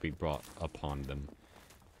be brought upon them.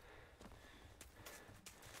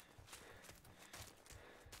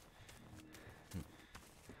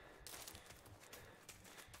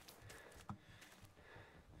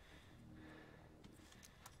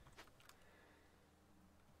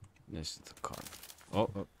 This is the car. Oh.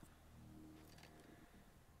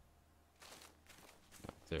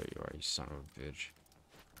 There you are, you son of a bitch.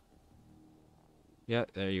 Yeah,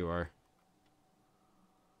 there you are.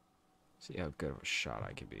 See how good of a shot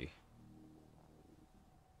I can be.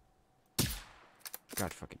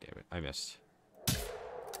 God fucking damn it, I missed.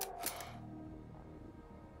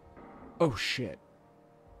 Oh shit.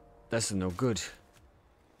 That's no good.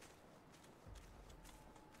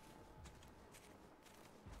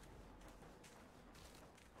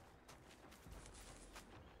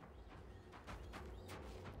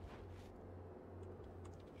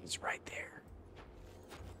 He's right there.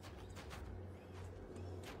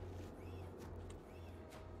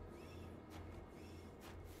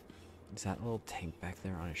 Is that little tank back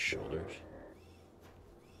there on his shoulders?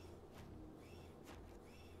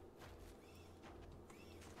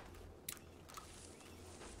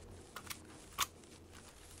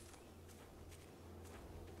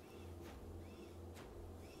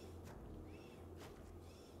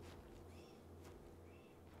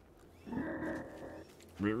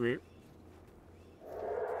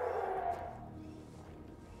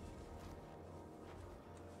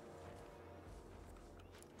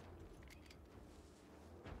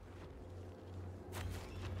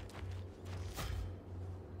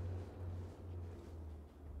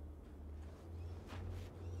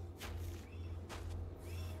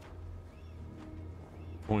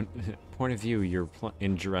 Point of view, you're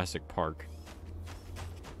in Jurassic Park.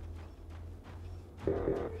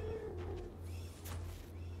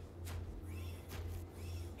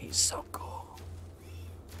 He's so cool.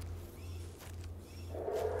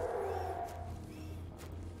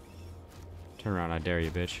 Turn around, I dare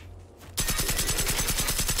you, bitch.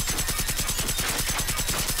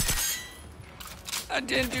 I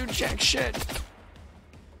didn't do jack shit.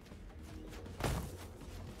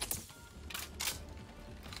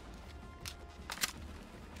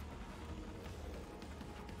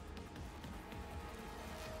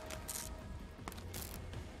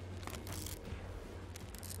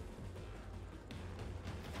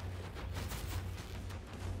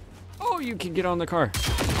 Oh, you can get on the car.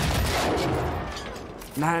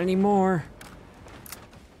 Not anymore.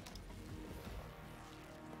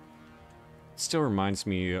 Still reminds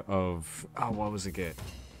me of... Oh, what was it again?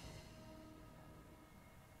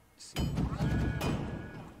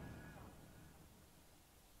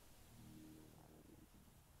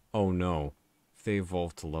 Oh no. They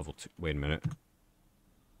evolved to level 2. Wait a minute.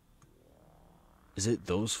 Is it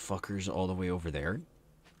those fuckers all the way over there?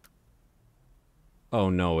 Oh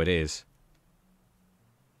no, it is.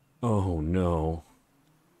 Oh no.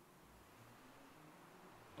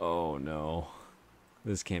 Oh no.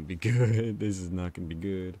 This can't be good. This is not gonna be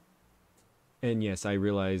good. And yes, I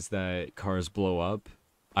realize that cars blow up.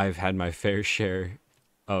 I've had my fair share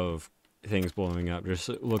of things blowing up. Just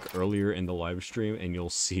look earlier in the live stream and you'll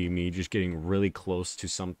see me just getting really close to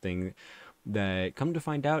something that, come to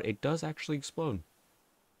find out, it does actually explode.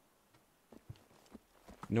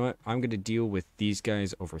 You know what? I'm going to deal with these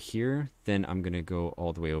guys over here. Then I'm going to go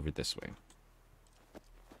all the way over this way.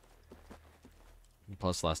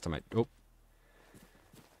 Plus, last time I... Oh.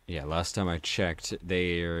 Yeah, last time I checked,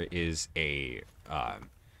 there is a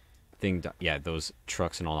thing... Yeah, those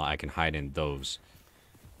trucks and all that, I can hide in those.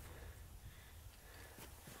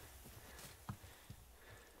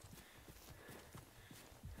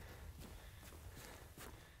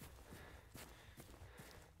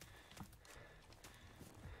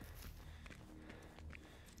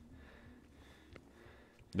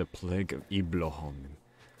 The Plague of Iblohon.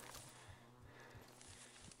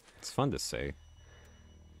 It's fun to say.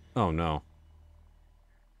 Oh no.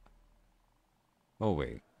 Oh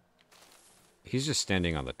wait. He's just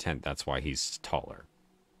standing on the tent, that's why he's taller.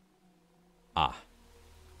 Ah.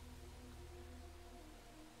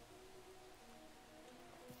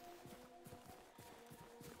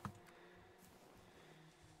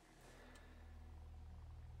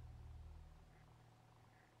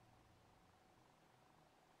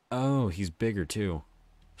 Oh, he's bigger too.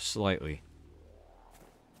 Slightly.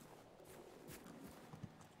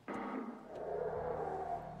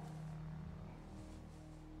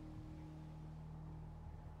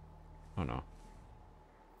 Oh no.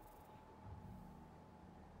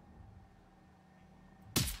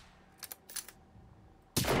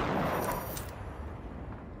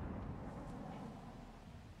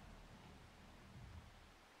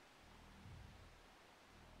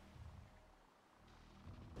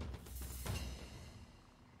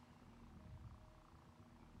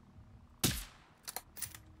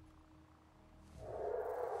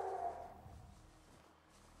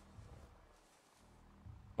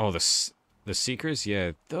 Oh, the Seekers?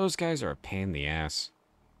 Yeah, those guys are a pain in the ass.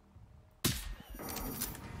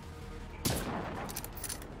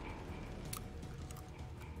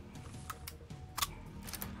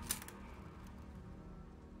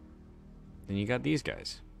 Then you got these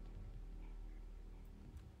guys.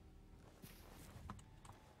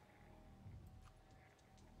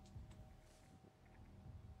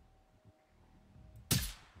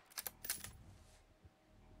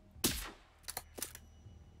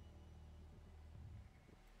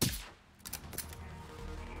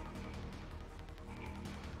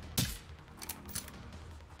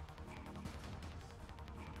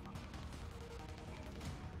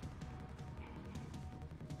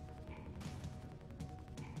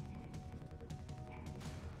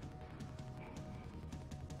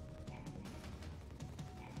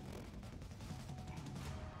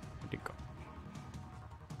 Where'd it go?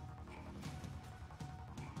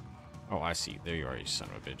 Oh, I see. There you are, you son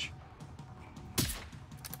of a bitch.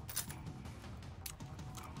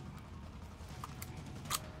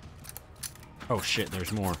 Oh shit,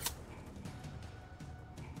 there's more.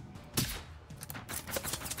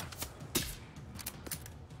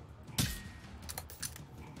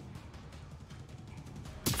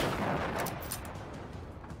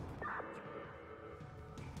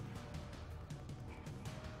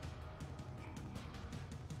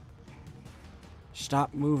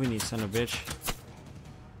 Stop moving, you son of a bitch.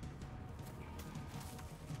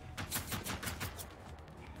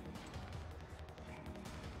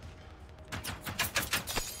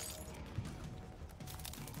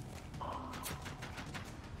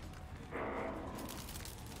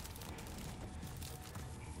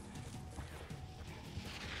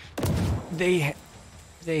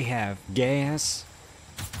 They have gas.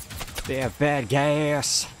 They have bad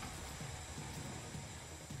gas.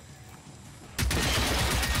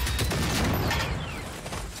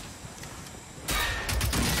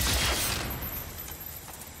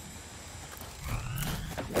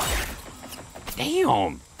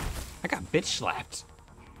 Damn! I got bitch slapped.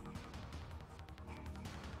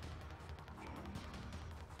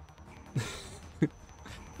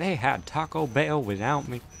 They had Taco Bell without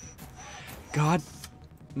me. God,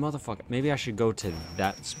 motherfucker. Maybe I should go to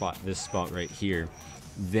that spot, this spot right here.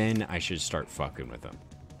 Then I should start fucking with them.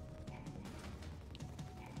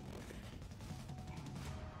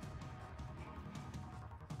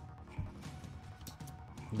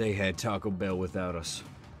 They had Taco Bell without us.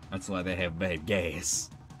 That's why they have bad gas.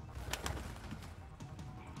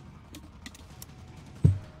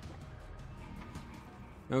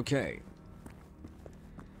 Okay.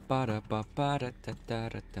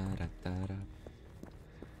 Ba-da-ba-ba-da-da-da-da-da-da-da.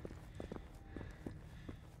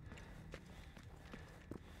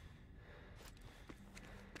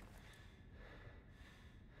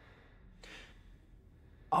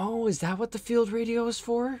 Oh, is that what the field radio is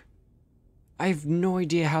for? I have no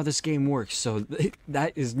idea how this game works, so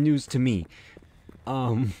that is news to me.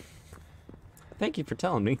 Thank you for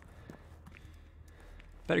telling me.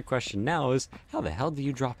 Better question now is, how the hell do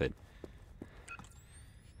you drop it?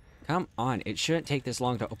 Come on, it shouldn't take this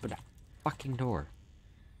long to open a fucking door.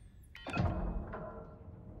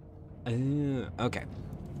 Okay.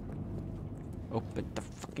 Open the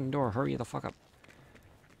fucking door, hurry the fuck up.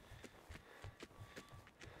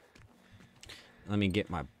 Let me get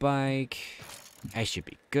my bike. I should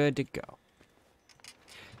be good to go.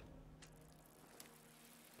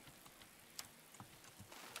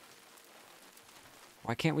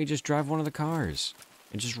 Why can't we just drive one of the cars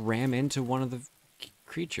and just ram into one of the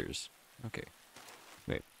creatures? Okay.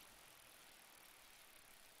 Wait.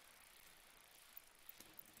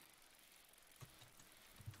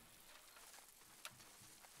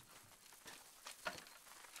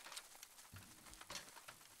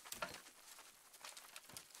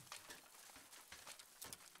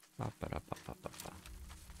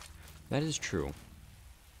 That is true.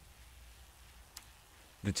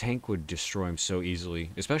 The tank would destroy him so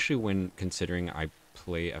easily, especially when considering I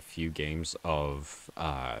play a few games of,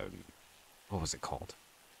 what was it called?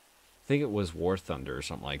 I think it was War Thunder or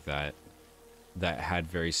something like that, that had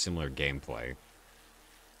very similar gameplay.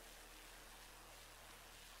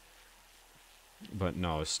 But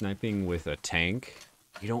no, sniping with a tank,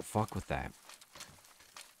 you don't fuck with that.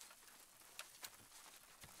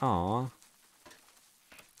 Aww.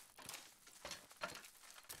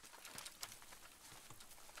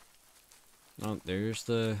 Oh, there's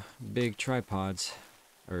the big tripods,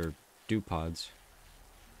 or dupods.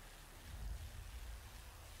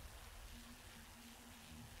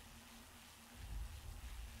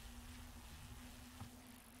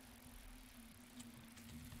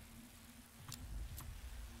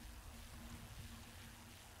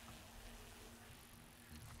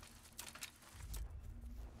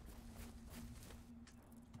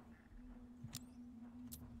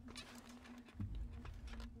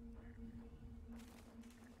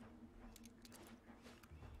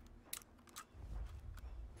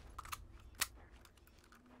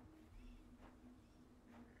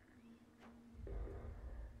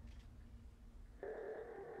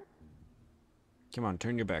 Come on,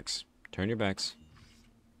 turn your backs. Turn your backs.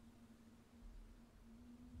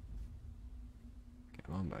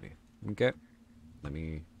 Come on, buddy. Okay. Let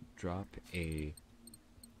me drop a...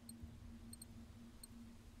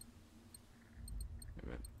 Wait a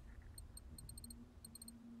minute.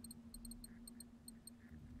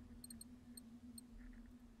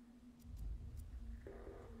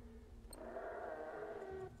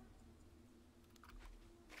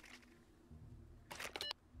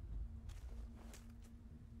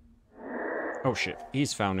 Oh shit,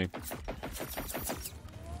 he's found me.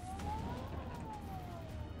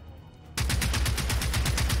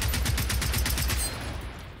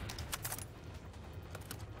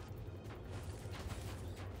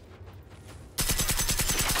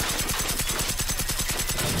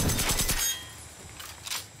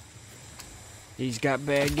 He's got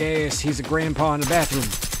bad gas. He's a grandpa in the bathroom.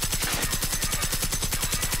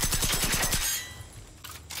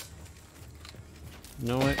 You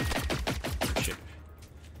know what? Shit.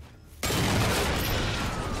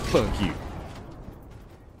 Fuck you.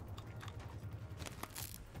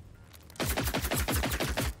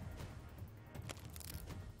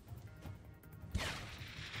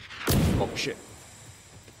 Oh shit.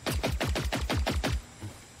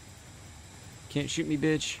 Can't shoot me,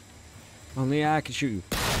 bitch. Only I can shoot you.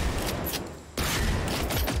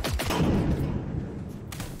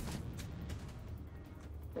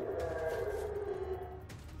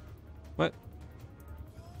 What?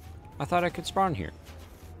 I thought I could spawn here.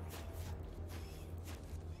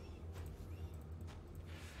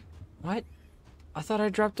 What? I thought I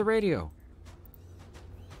dropped the radio.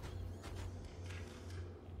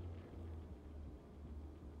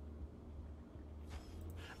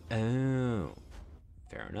 Oh.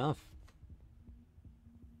 Fair enough.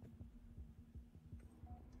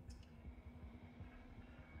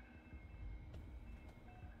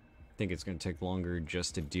 I think it's going to take longer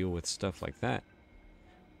just to deal with stuff like that.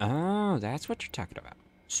 Oh, that's what you're talking about.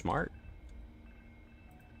 Smart.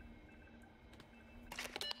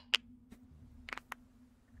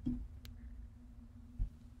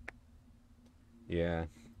 Yeah.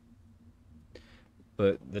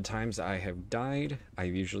 But the times I have died,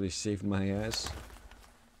 I've usually saved my ass.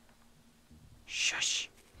 Shush.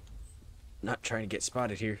 Not trying to get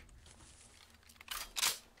spotted here.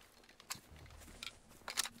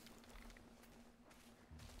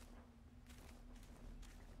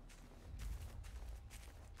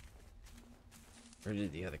 Where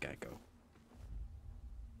did the other guy go?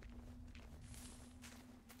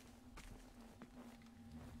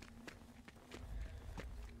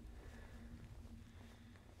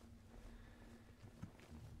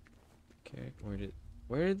 Okay,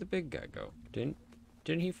 where did the big guy go? Didn't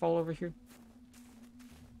he fall over here?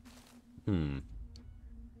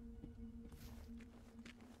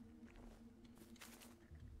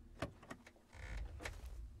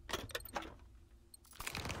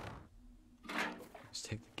 Let's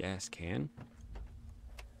take the gas can.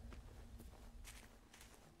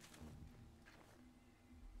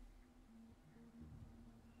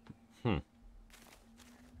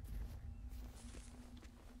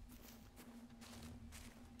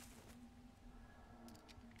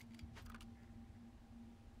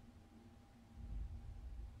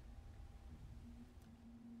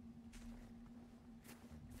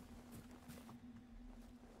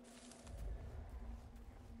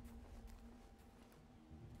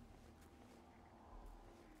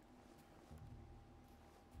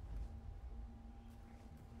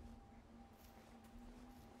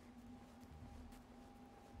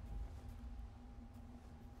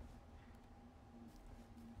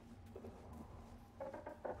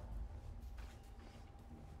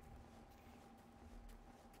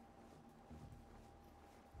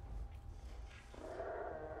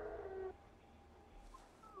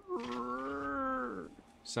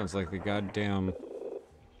 Sounds like the goddamn...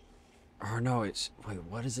 Oh no, it's... Wait,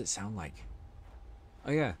 what does it sound like?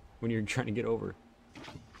 Oh yeah, when you're trying to get over.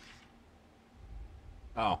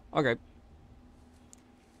 Oh, okay.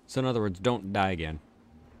 So in other words, don't die again.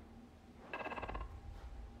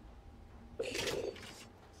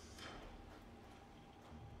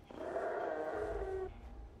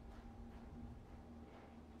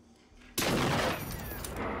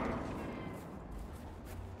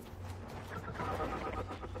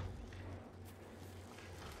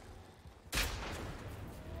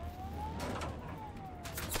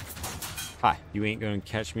 Ha, you ain't gonna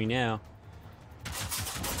catch me now.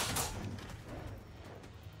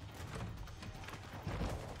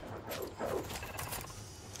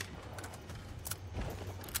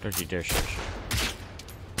 Don't you dare shoot.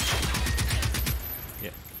 Yeah,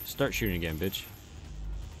 start shooting again, bitch.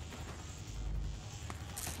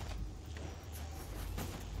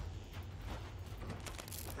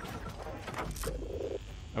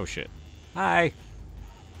 Oh shit. Hi.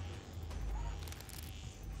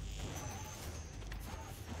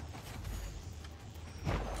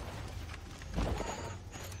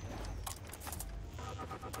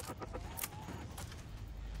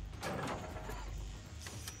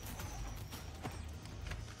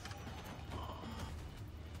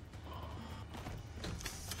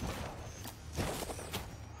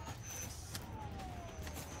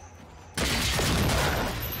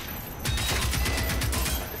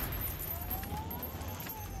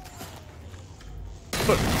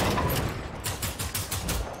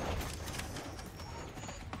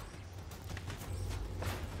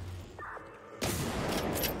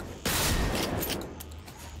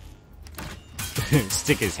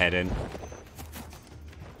 Stick his head in.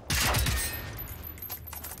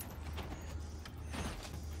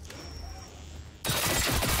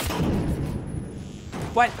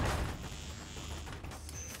 What?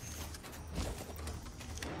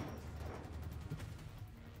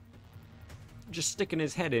 Just sticking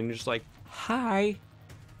his head in, just like, hi.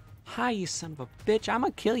 Hi, you son of a bitch. I'm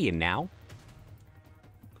gonna kill you now.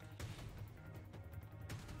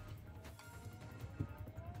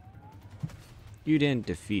 You didn't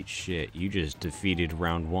defeat shit. You just defeated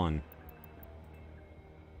round 1.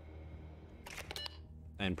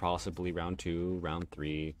 And possibly round 2, round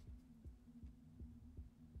 3.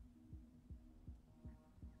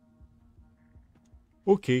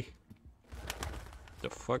 Okay. The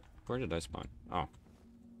fuck? Where did I spawn? Oh.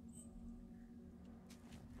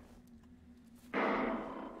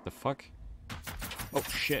 The fuck? Oh,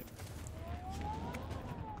 shit.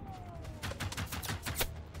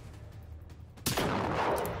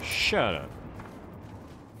 Shut up.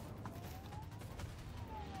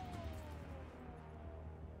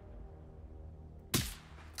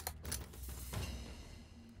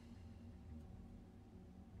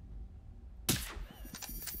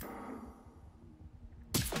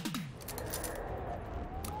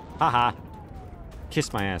 Haha.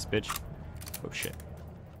 Kiss my ass, bitch. Oh, shit.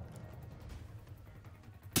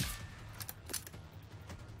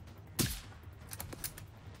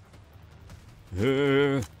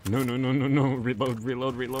 No, no, no, no, no. Reload,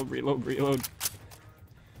 reload, reload, reload, reload.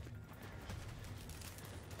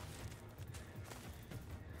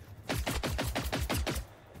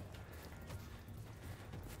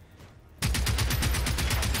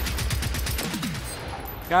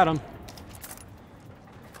 Got him.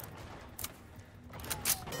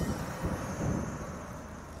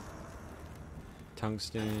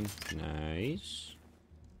 Tungsten. Nice.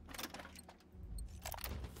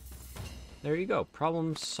 There you go.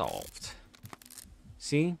 Problem solved.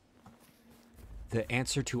 See? The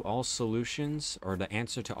answer to all solutions, or the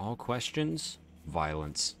answer to all questions,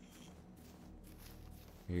 violence.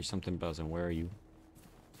 Here's something buzzing. Where are you?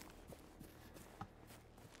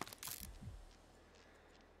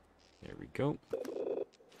 There we go.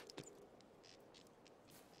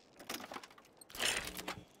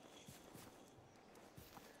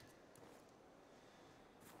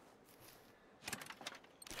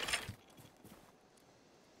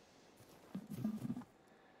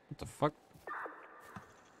 What the fuck?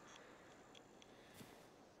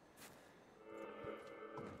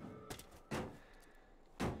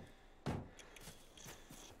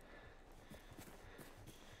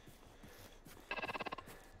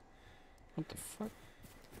 What the fuck?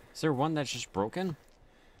 Is there one that's just broken?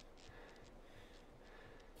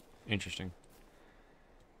 Interesting.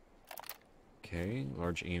 Okay,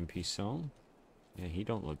 large EMP cell. Yeah, he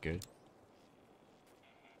don't look good.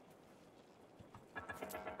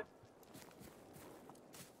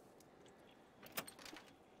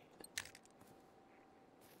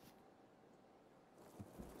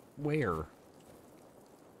 Where?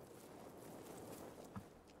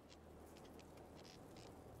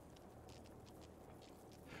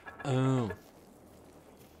 Oh.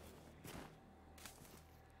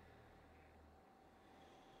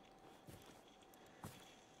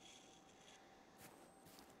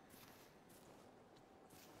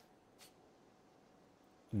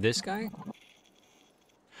 This guy?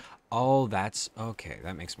 Oh, that's... Okay,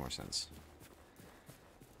 that makes more sense.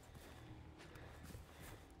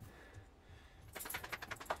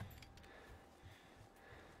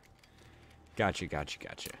 Gotcha, gotcha,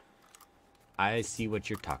 gotcha. I see what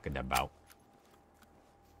you're talking about.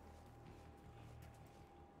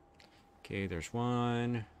 Okay, there's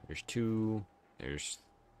 1. There's 2. There's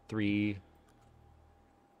 3.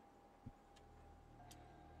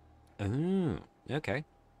 Oh, okay.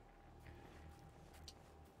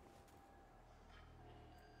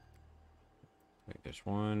 Wait, there's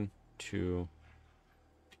 1, 2.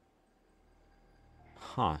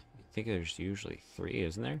 Huh. think there's usually 3,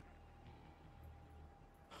 isn't there?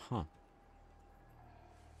 Huh.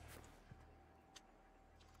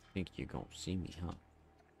 Think you gonna see me, huh?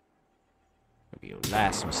 That'll be your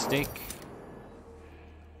last mistake.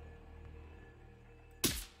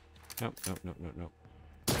 Nope, nope, nope, nope, nope.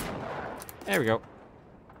 There we go.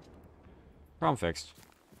 Problem fixed.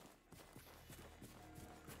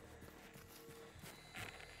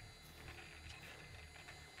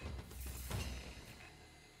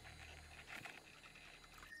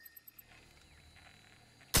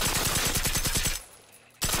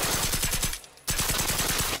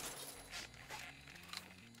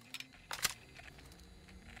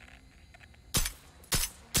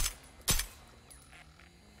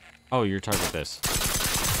 Oh, you're target this.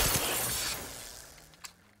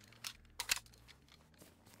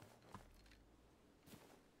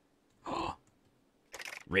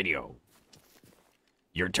 Radio.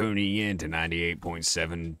 You're tuning in to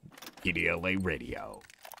 98.7 PDLA radio.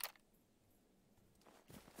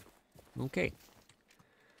 Okay.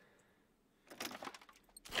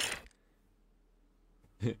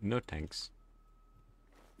 No thanks.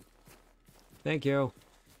 Thank you.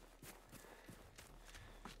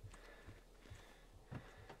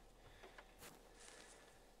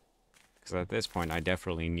 Because at this point, I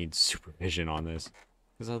definitely need supervision on this.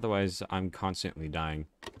 Because otherwise, I'm constantly dying.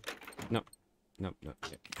 Nope. Nope, nope.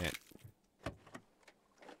 Yeah.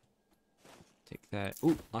 Take that.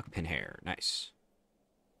 Ooh, lockpin hair. Nice.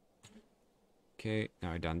 Okay,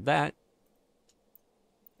 now I've done that.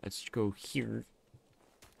 Let's go here.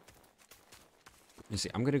 Let's see,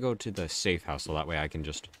 I'm going to go to the safe house so that way I can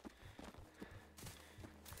just...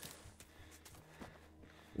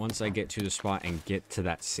 Once I get to the spot and get to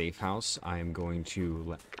that safe house, I am going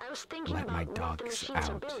to let my dogs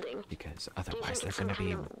out, because otherwise they're going to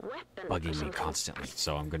be bugging me constantly.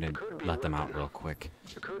 So I'm going to let them out real quick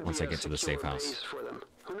once I get to the safe house.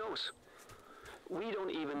 Who knows? We don't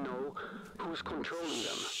even know who's controlling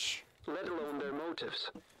them, let alone their motives.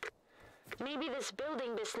 Maybe this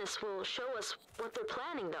building business will show us what they're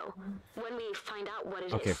planning, though, when we find out what it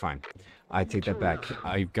is. Okay, fine. I take that back.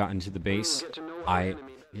 I've gotten to the base.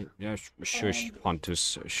 Shush,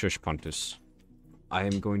 Pontus. Shush, Pontus. I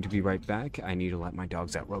am going to be right back. I need to let my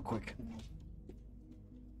dogs out real quick.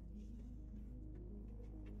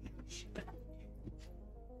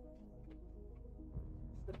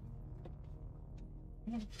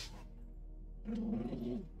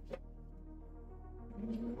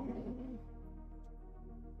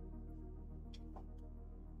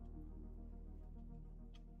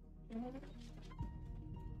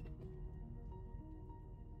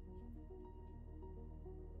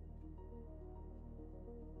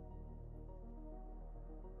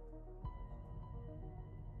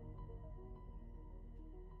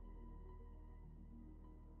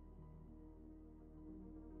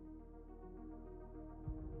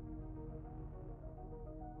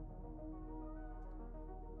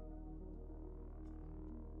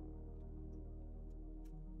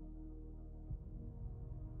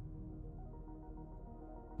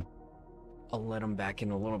 I'll let them back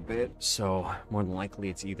in a little bit, so more than likely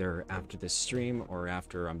it's either after this stream or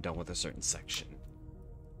after I'm done with a certain section.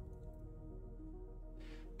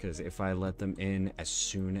 Because if I let them in as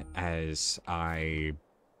soon as I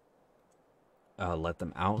let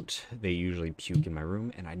them out, they usually puke in my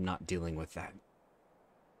room, and I'm not dealing with that.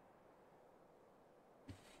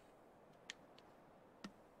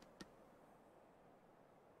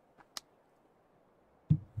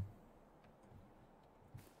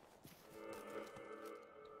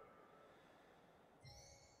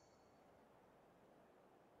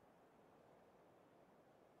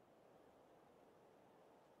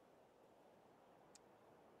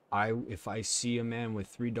 If I see a man with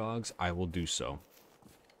 3 dogs, I will do so.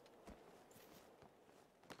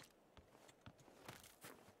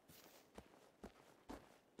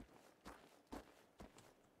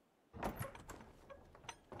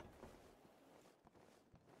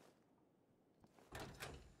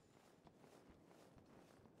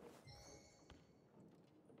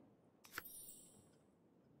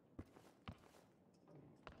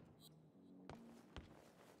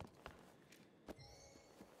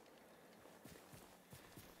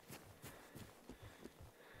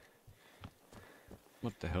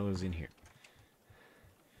 What the hell is in here?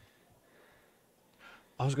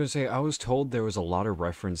 I was gonna say, I was told there was a lot of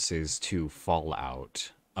references to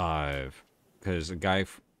Fallout. Because a guy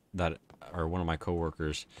one of my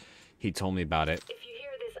coworkers, he told me about it. If you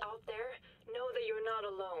hear this out there, know that you're not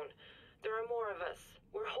alone. There are more of us.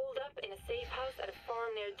 We're holed up in a safe house at a farm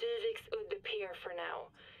near Dyvik's Udde Pier for now.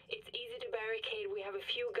 It's easy to barricade. We have a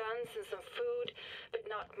few guns and some food, but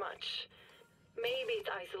not much. Maybe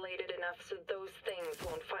it's isolated enough so those things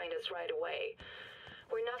won't find us right away.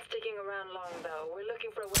 We're not sticking around long, though. We're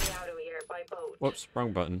looking for a way out of here by boat. Whoops,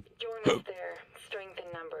 wrong button. Join us there. Strength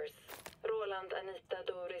in numbers. Roland, Anita,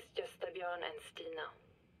 Doris, Gösta, Björn, and Stina.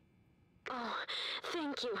 Oh,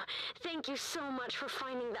 thank you. Thank you so much for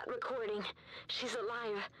finding that recording. She's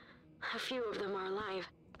alive. A few of them are alive.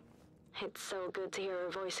 It's so good to hear her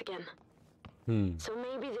voice again. So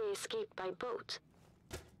maybe they escaped by boat.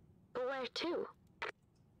 But where to?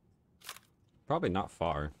 Probably not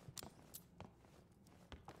far.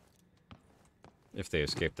 If they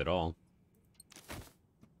escaped at all.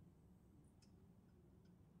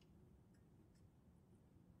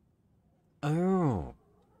 Oh.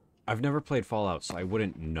 I've never played Fallout, so I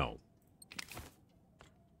wouldn't know.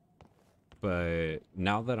 But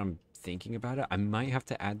now that I'm thinking about it, I might have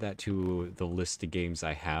to add that to the list of games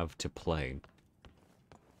I have to play.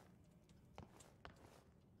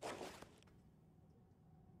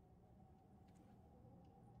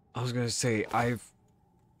 I was gonna say,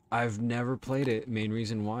 I've never played it. Main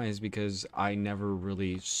reason why is because I never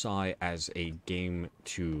really saw it as a game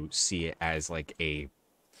to see it as like a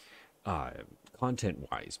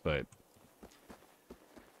content-wise, but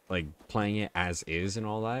like playing it as is and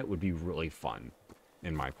all that would be really fun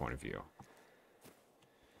in my point of view.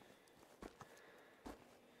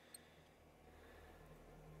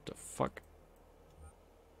 The fuck?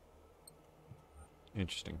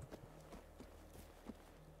 Interesting.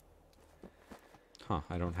 Huh,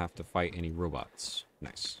 I don't have to fight any robots.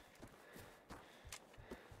 Nice.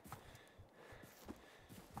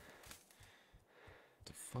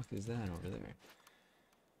 The fuck is that over there?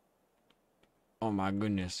 Oh my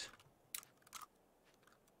goodness.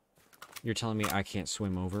 You're telling me I can't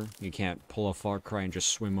swim over? You can't pull a Far Cry and just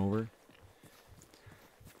swim over?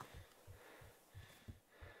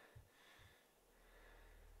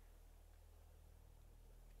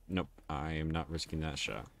 Nope, I am not risking that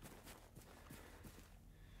shot.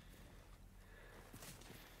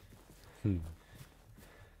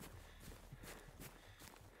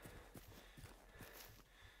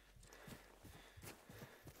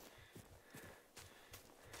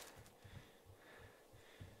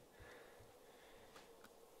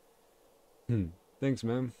 Thanks,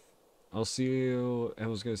 man. I'll see you. I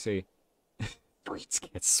was gonna say, Brits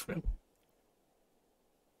can't swim.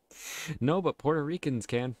 No, but Puerto Ricans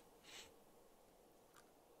can.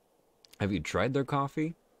 Have you tried their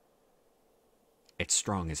coffee? It's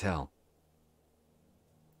strong as hell.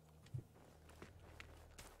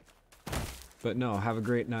 But no, have a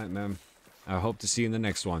great night, man. I hope to see you in the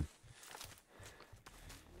next one.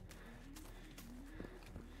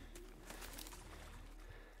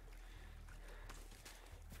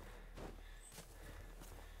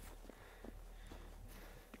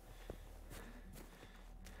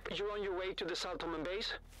 You're on your way to the Saltholmen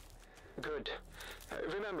base? Good.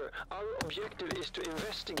 Remember, our objective is to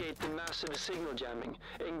investigate the massive signal jamming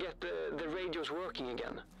and get the radios working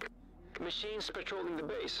again. Machines patrolling the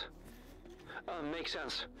base. Makes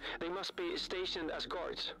sense. They must be stationed as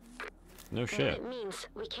guards. No shit. It means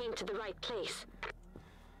we came to the right place.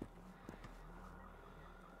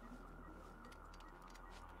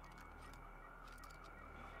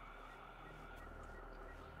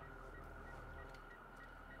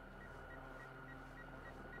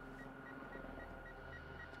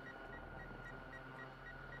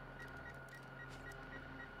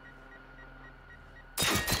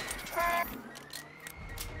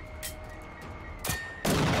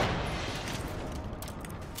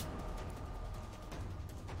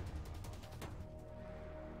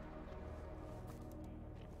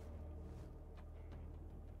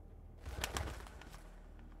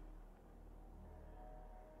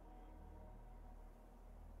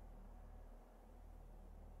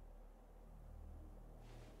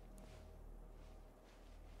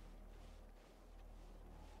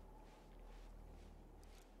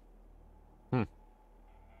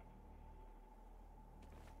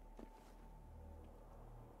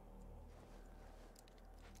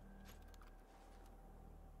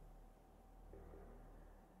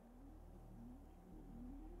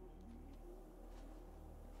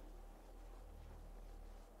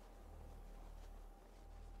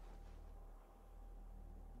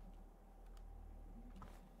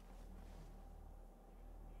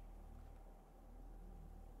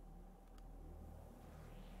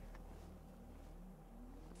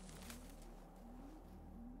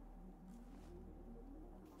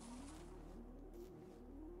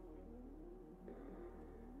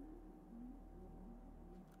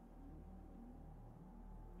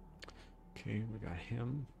 Okay, we got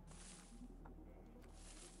him.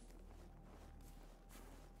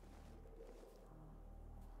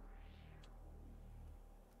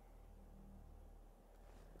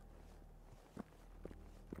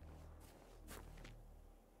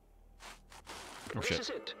 This shit. is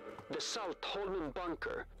it. The Saltholmen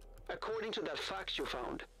bunker. According to that fax you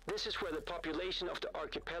found, this is where the population of the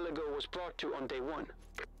archipelago was brought to on day 1.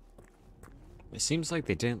 It seems like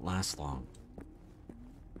they didn't last long.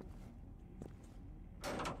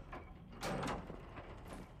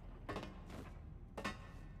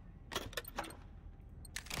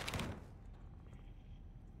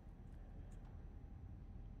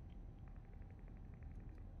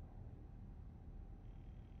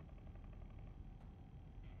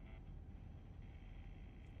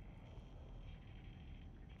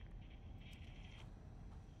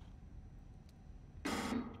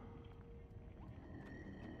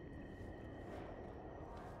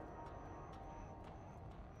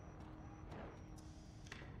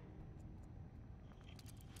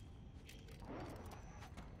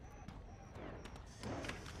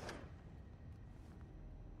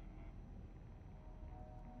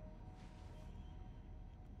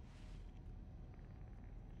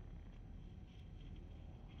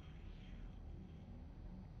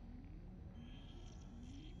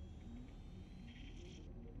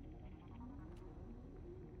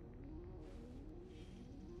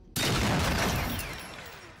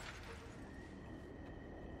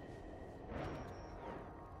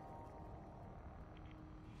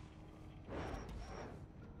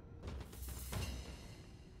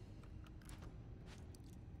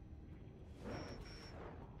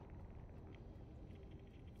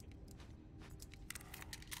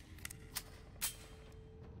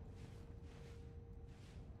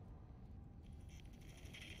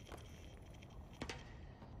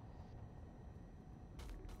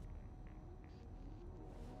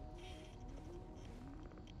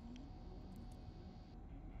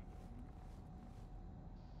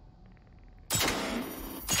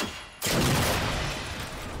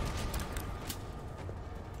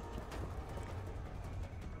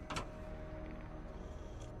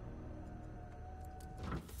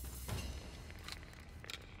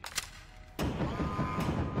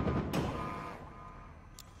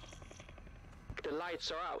 The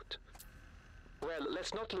lights are out. Well,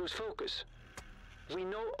 let's not lose focus. We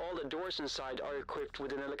know all the doors inside are equipped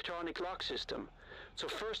with an electronic lock system. So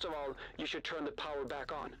first of all, you should turn the power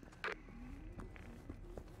back on.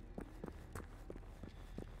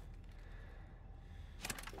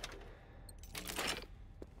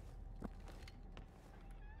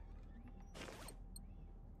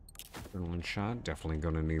 Adrenaline shot, definitely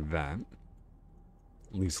gonna need that.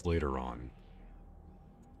 At least later on.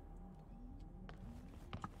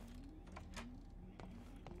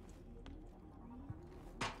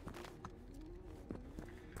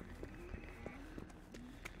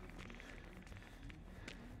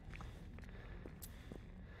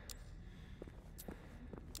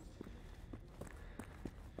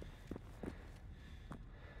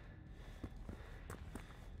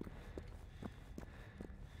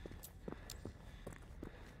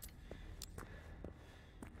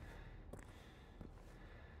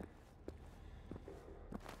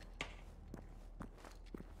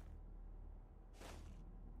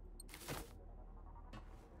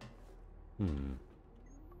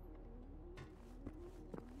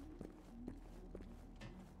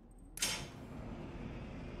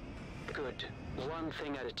 Good. One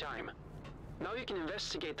thing at a time. Now you can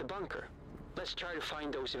investigate the bunker. Let's try to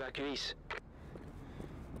find those evacuees.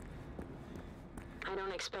 I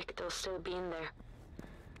don't expect they'll still be in there.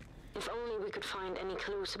 If only we could find any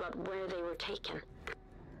clues about where they were taken.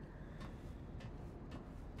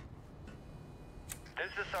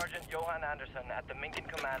 This is Sergeant Johan Anderson at the Minkin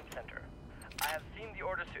Command Center. I have seen the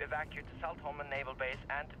orders to evacuate to Saltholmen Naval Base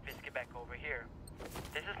and to Fiskebäck over here.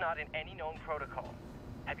 This is not in any known protocol.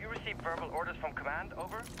 Have you received verbal orders from command?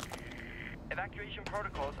 Over. Evacuation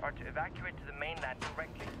protocols are to evacuate to the mainland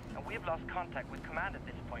directly, and we have lost contact with command at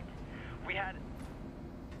this point.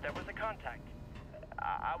 There was a contact.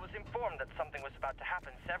 I was informed that something was about to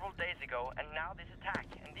happen several days ago, and now this attack,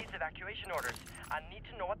 and these evacuation orders. I need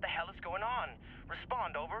to know what the hell is going on.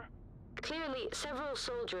 Respond, over. Clearly, several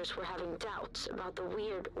soldiers were having doubts about the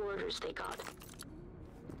weird orders they got.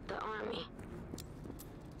 The army.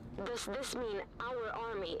 Does this mean our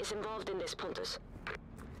army is involved in this, Pontus?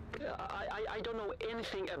 I don't know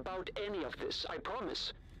anything about any of this, I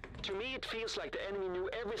promise. To me, it feels like the enemy knew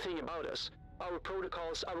everything about us. Our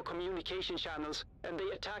protocols, our communication channels, and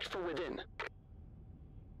they attacked from within.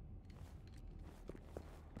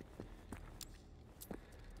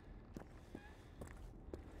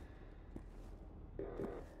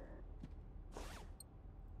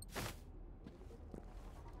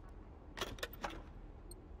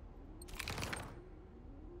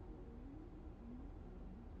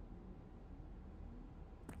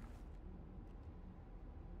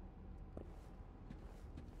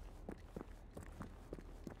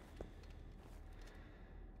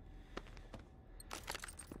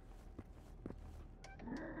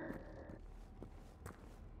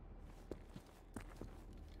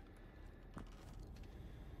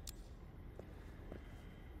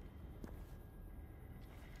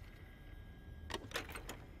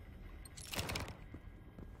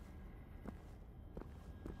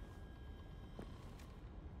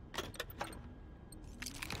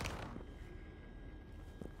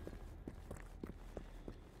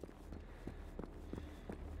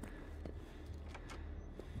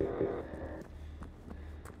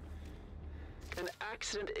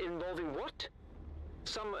 accident involving what?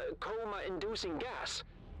 Some coma-inducing gas?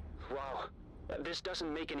 Wow, this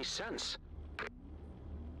doesn't make any sense.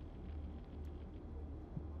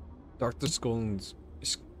 Dr.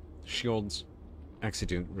 Shield's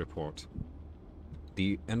accident report.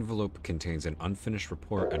 The envelope contains an unfinished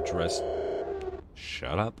report addressed...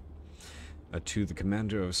 Shut up. To the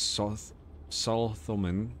commander of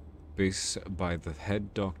Southholman base by the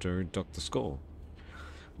head doctor, Dr. Skull.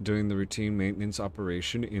 During the routine maintenance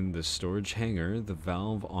operation in the storage hangar, the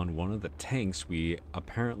valve on one of the tanks we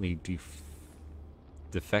apparently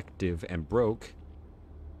defective and broke.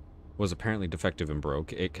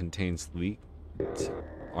 It contains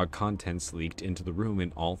our contents leaked into the room,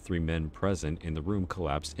 and all 3 men present in the room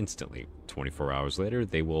collapsed instantly. 24 hours later,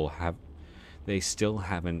 they still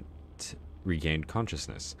haven't regained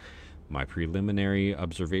consciousness. My preliminary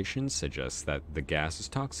observations suggest that the gas is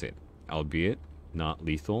toxic, albeit not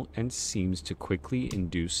lethal, and seems to quickly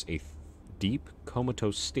induce a deep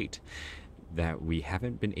comatose state that we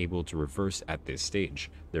haven't been able to reverse at this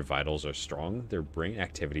stage. Their vitals are strong, their brain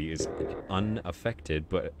activity is unaffected,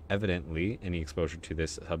 but evidently any exposure to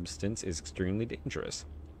this substance is extremely dangerous.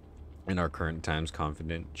 In our current times,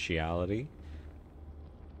 confidentiality...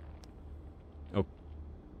 Oh.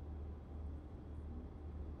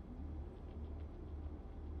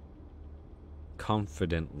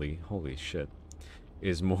 Confidently, holy shit,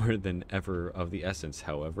 is more than ever of the essence.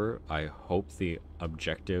 However, I hope the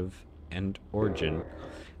objective and origin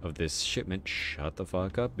of this shipment... Shut the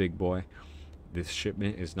fuck up, big boy. This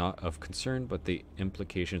shipment is not of concern, but the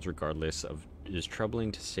implications regardless of is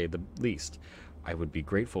troubling to say the least. I would be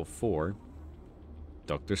grateful for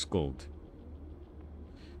Dr. Skuld,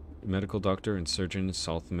 medical doctor and surgeon,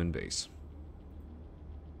 Southman Base.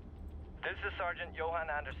 This is Sergeant Johan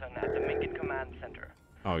Anderson at the Minkin Command Center.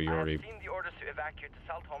 Oh, you already... I've seen the orders to evacuate the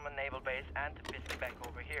Southholman Naval Base and to Bispebek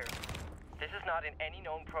over here. This is not in any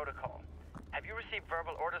known protocol. Have you received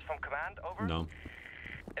verbal orders from command? Over? No.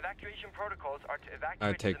 Evacuation protocols are to evacuate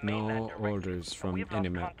I take the mainland no directly, orders but from we've lost any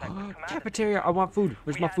man. contact with command. Cafeteria, I want food.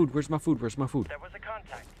 Where's my food? Where's my food? Where's my food? Where's my food? There was a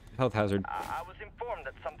contact. Health hazard. I was informed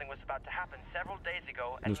that something was about to happen several days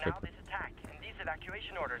ago, and Newspaper. now this attack and these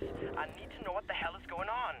evacuation orders. I need to know what the hell is going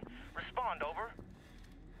on. Respond, over.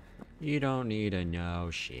 You don't need to know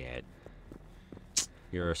shit.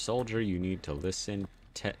 You're a soldier, you need to listen,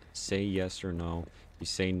 say yes or no. You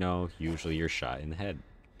say no, usually you're shot in the head.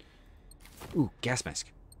 Ooh, gas mask.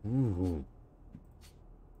 Ooh.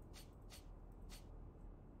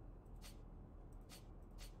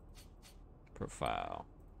 Profile.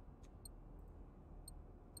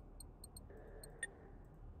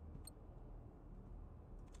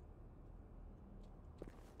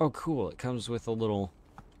 Oh, cool. It comes with a little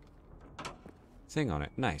thing on it.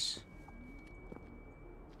 Nice.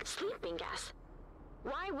 Sleeping gas?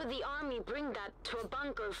 Why would the army bring that to a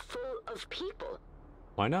bunker full of people?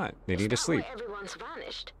 Why not? They need to Is that sleep. why everyone's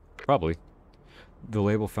vanished? Probably. The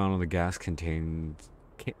label found on the gas contained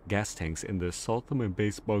gas tanks in the Southholman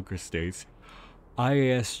base bunker states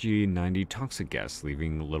IASG 90 toxic gas,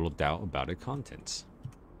 leaving little doubt about its contents.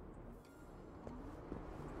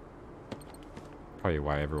 Probably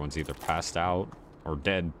why everyone's either passed out or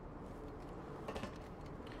dead.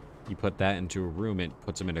 You put that into a room, it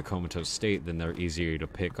puts them in a comatose state, then they're easier to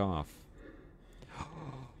pick off.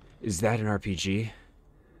 Is that an RPG?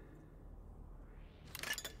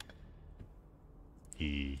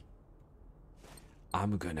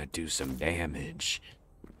 I'm gonna do some damage.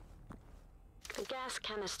 The gas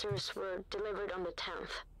canisters were delivered on the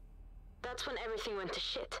 10th. That's when everything went to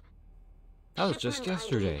shit. That was just Shipment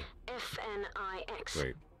yesterday. ID FNIX.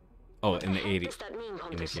 Wait. Oh, What in the the heck 80. does that mean, In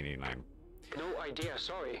Pontus? 1989. No idea,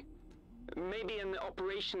 sorry. Maybe an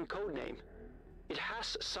operation code name. It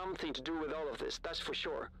has something to do with all of this, that's for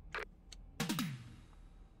sure.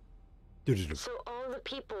 So all the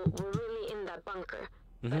people were really in that bunker.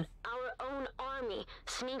 Mhm. But our own army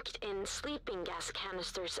sneaked in sleeping gas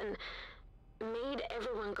canisters and made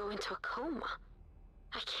everyone go into a coma.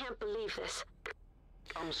 I can't believe this.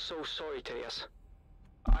 I'm so sorry, Therese.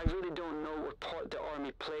 I really don't know what part the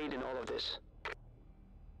army played in all of this.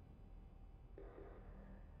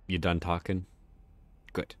 You done talking?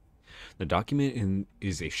 Good. The document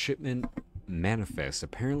is a shipment manifest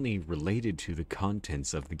apparently related to the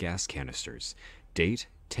contents of the gas canisters. Date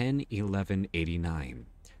 10/11/89.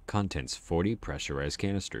 Contents 40 pressurized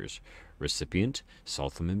canisters. Recipient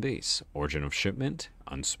Southholman Base. Origin of shipment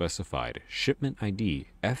unspecified. Shipment ID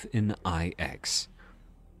FNIX.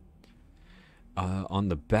 On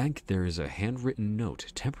the back there is a handwritten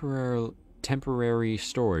note. Temporary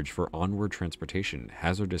storage for onward transportation.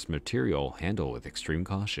 Hazardous material. Handle with extreme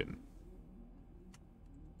caution.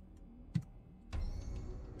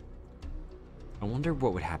 I wonder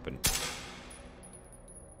what would happen.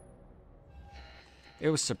 It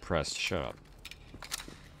was suppressed. Shut up.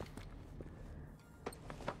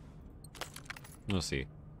 We'll see.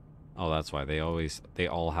 Oh, that's why. They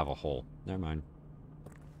all have a hole. Never mind.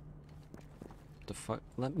 What the fuck?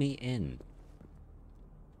 Let me in.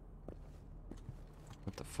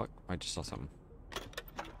 What the fuck? I just saw something.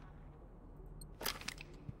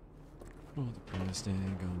 Oh, the plastic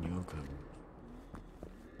on your cover.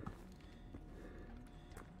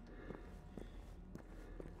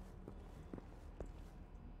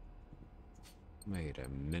 Wait a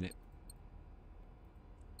minute.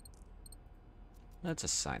 Let's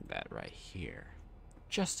assign that right here.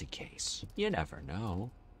 Just in case. You never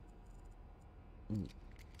know.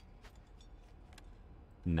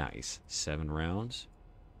 Nice. 7 rounds.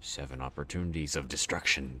 7 opportunities of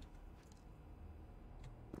destruction.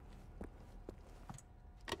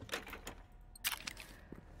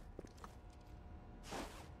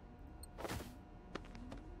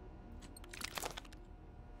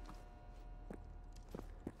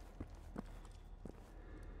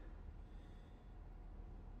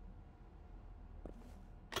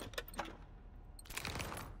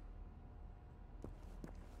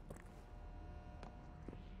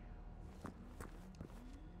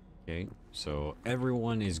 Okay, so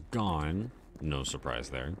everyone is gone. No surprise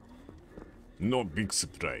there. No big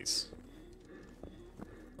surprise.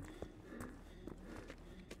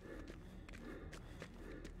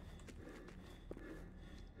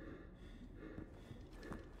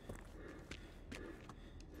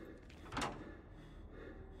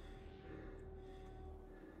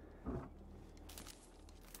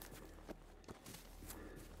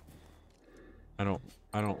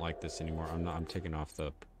 I don't like this anymore. I'm taking off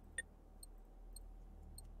the...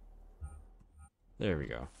 There we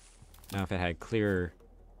go. Now if it had clear...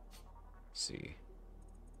 Let's see.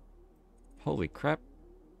 Holy crap.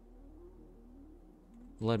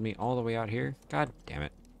 Led me all the way out here. God damn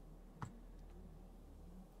it.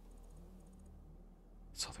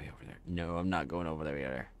 It's all the way over there. No, I'm not going over there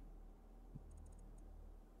either.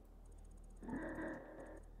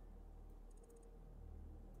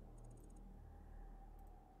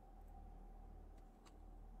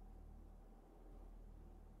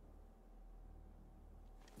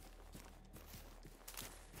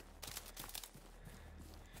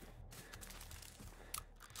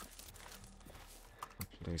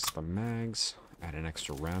 Place the mags. Add an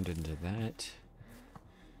extra round into that.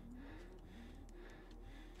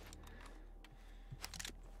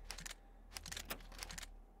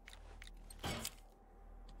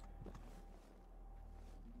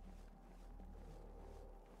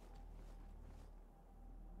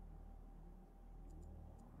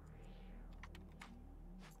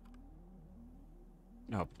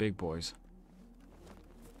 Oh, big boys.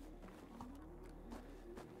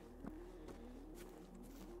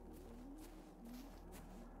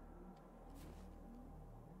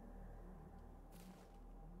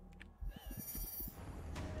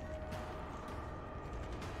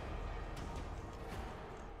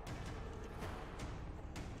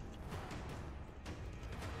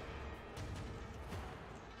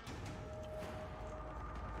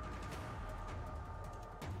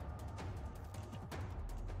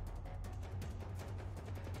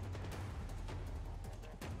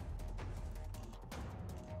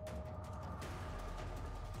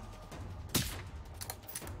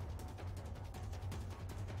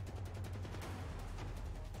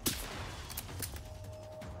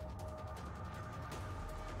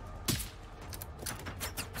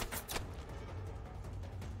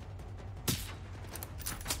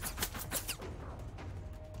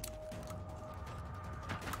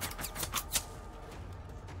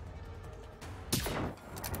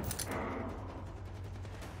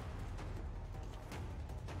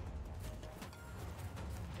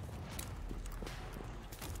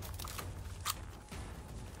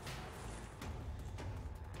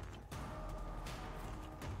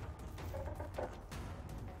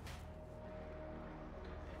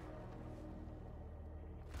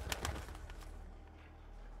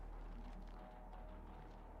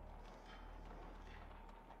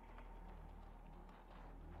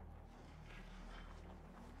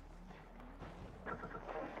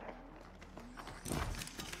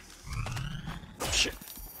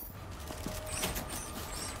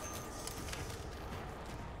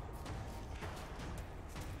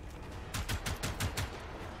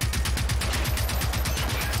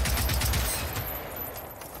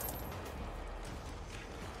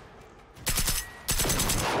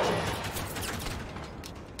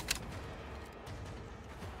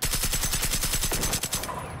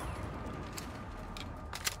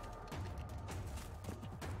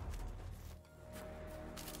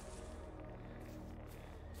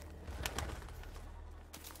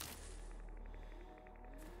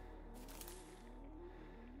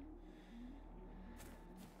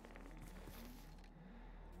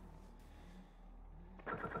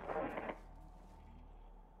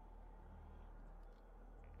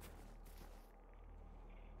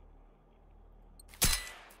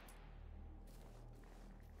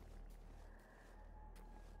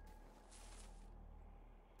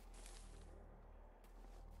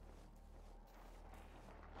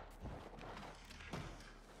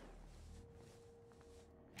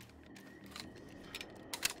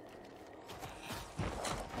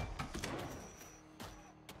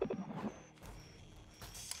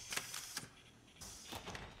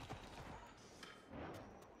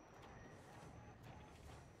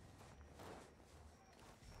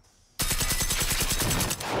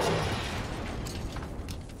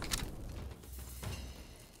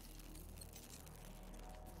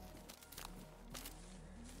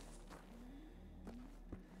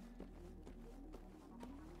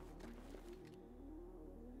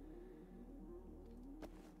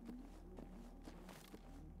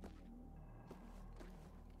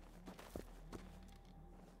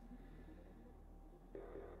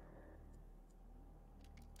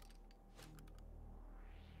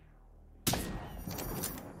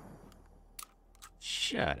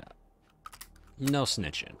 Shut up. No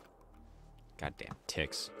snitching. Goddamn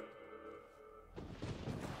ticks.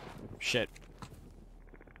 Shit.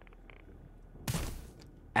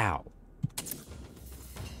 Ow.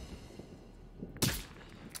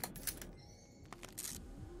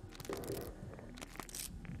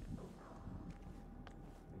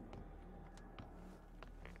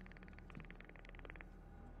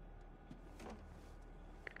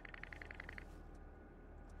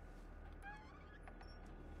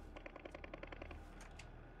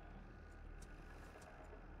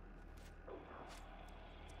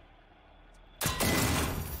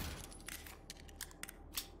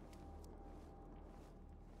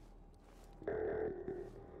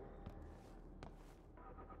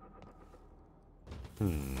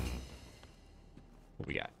 What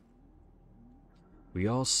we got? We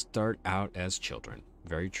all start out as children.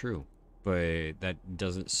 Very true. But that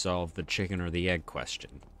doesn't solve the chicken or the egg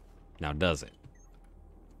question. Now does it?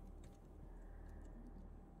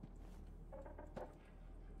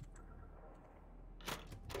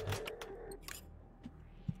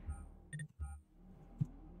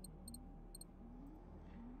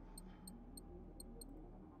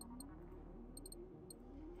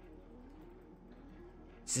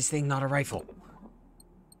 Is this thing not a rifle?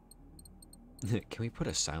 Can we put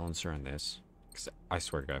a silencer on this? Because I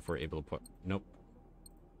swear to God, if we're able to put... Nope.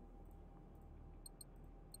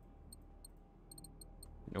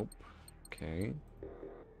 Nope. Okay.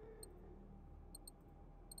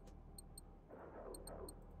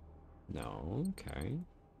 No, okay.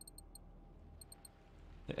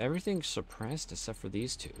 Everything's suppressed except for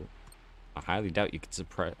these two. I highly doubt you could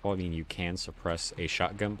suppress... Well, I mean, you can suppress a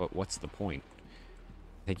shotgun, but what's the point?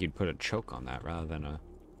 I think you'd put a choke on that rather than a...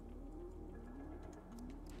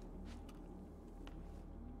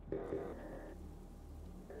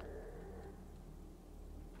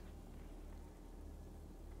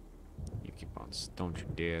 You keep on... Don't you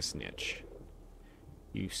dare snitch.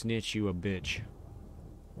 You snitch, you a bitch.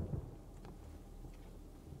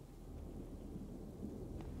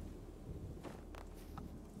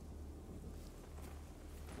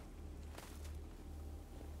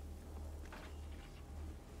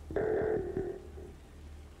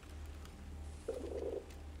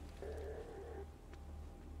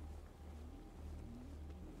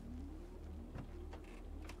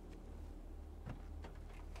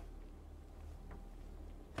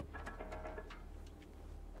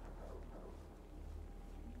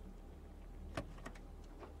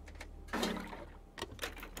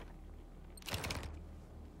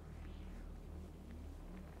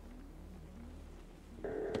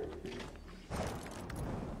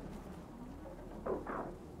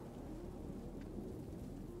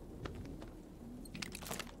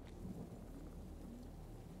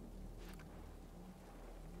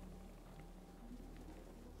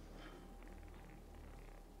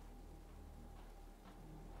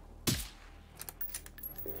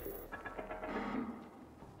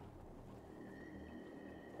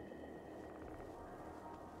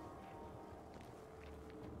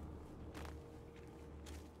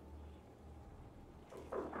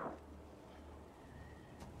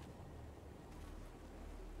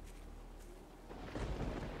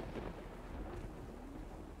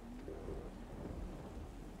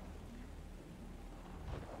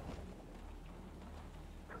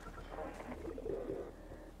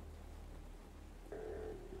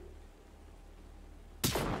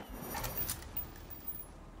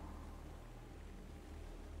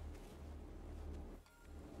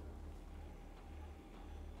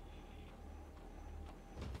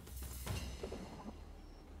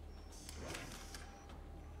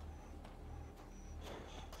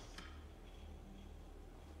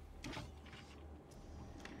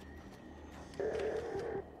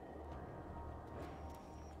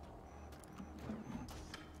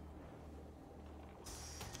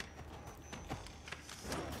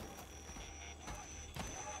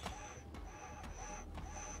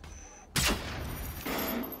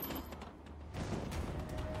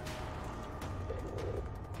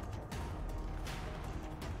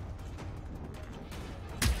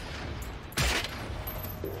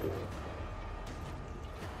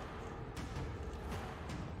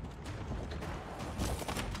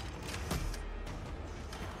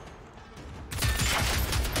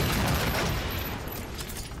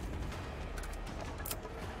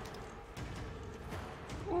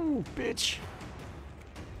 Bitch.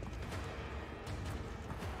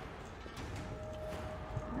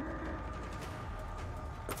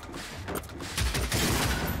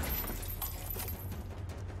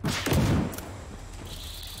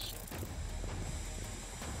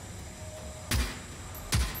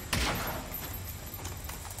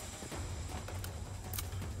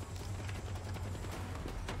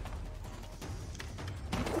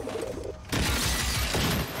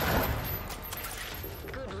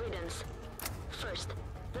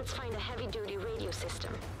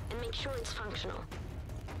 sure it's functional.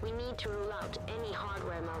 We need to rule out any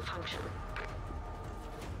hardware malfunction.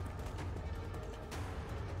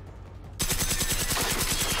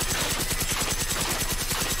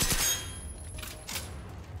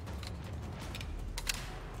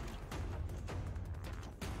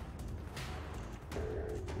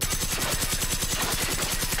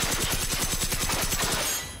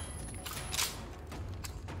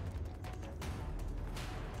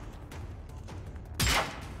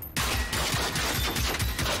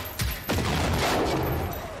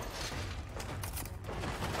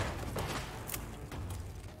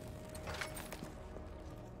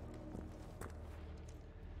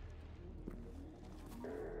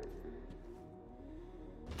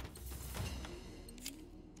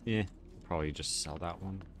 Yeah, probably just sell that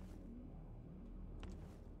one.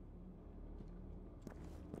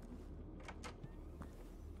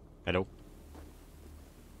 Hello?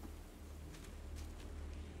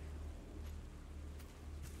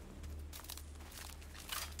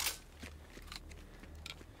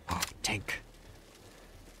 Oh, tank.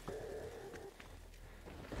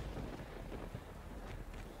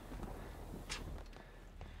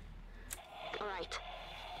 All right.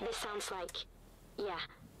 This sounds like... yeah.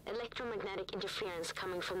 Electromagnetic interference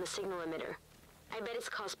coming from the signal emitter. I bet it's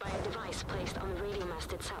caused by a device placed on the radio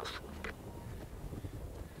mast itself.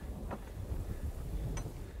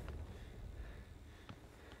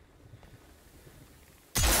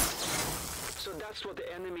 So that's what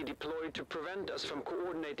the enemy deployed to prevent us from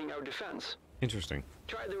coordinating our defense. Interesting.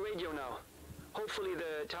 Try the radio now. Hopefully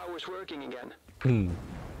the tower's working again.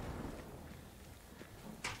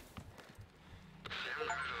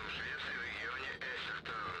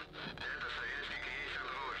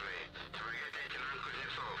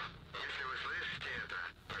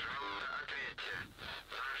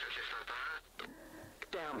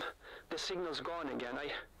 Damn, the signal's gone again.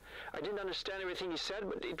 I didn't understand everything he said,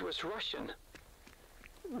 but it was Russian.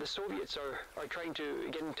 The Soviets are trying to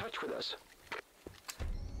get in touch with us.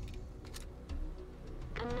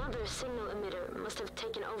 Another signal emitter must have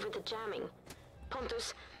taken over the jamming.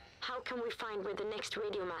 Pontus, how can we find where the next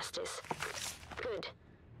radio mast is? Good.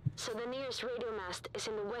 So the nearest radio mast is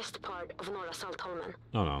in the west part of Norra Saltholmen.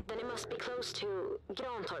 Oh no. Then it must be close to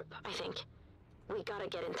Grantorp, I think. We gotta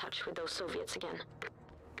get in touch with those Soviets again.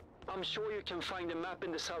 I'm sure you can find a map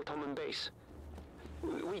in the Saltholmen base.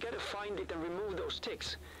 We gotta find it and remove those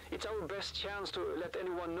ticks. It's our best chance to let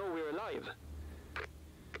anyone know we're alive.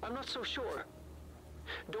 I'm not so sure.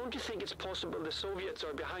 Don't you think it's possible the Soviets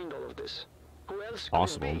are behind all of this? Who else could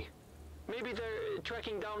Possible. it be? Maybe they're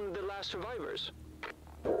tracking down the last survivors.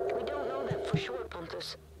 We don't know that for sure,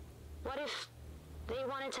 Pontus. What if they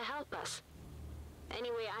wanted to help us?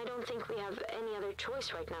 Anyway, I don't think we have any other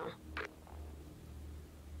choice right now.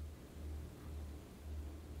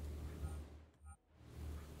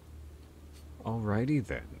 Alrighty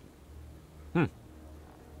then.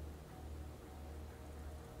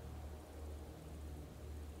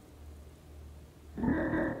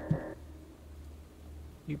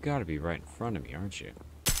 You gotta be right in front of me, aren't you?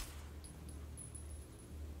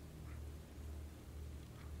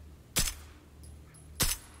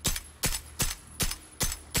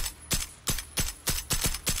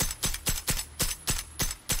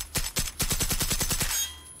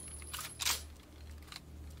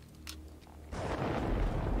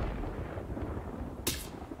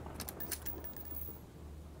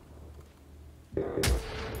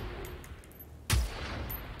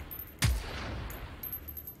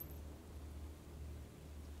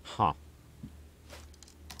 Huh.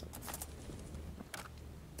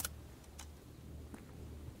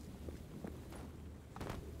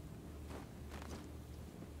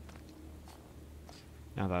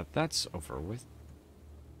 Now that that's over with.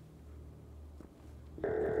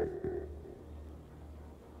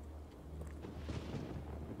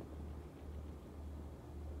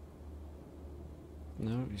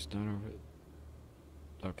 No, he's not over.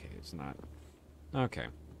 Okay, it's not. Okay.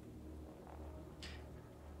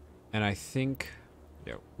 And I think,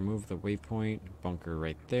 yeah, remove the waypoint, bunker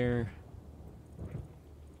right there.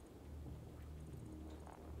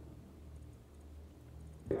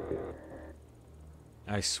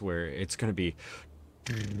 I swear, it's gonna be...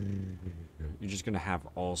 You're just gonna have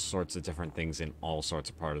all sorts of different things in all sorts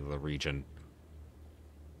of part of the region.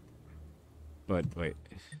 But, wait.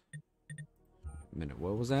 A minute,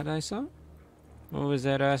 what was that I saw? What was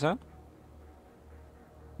that I saw?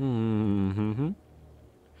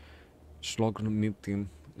 Slognomitium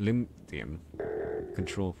Limtium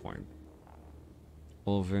control point.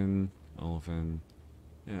 Ulven.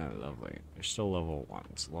 Yeah, lovely. They're still level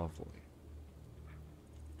 1s. Lovely.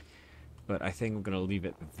 But I think I'm going to leave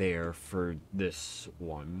it there for this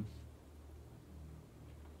one.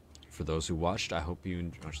 For those who watched, I hope you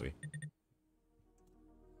actually.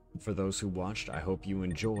 For those who watched, I hope you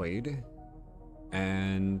enjoyed.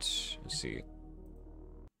 And let's see.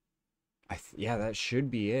 Yeah, that should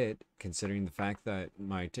be it, considering the fact that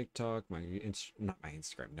my TikTok, not my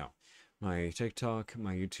Instagram, no. My TikTok,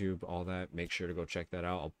 my YouTube, all that, make sure to go check that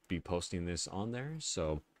out. I'll be posting this on there.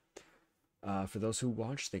 So, for those who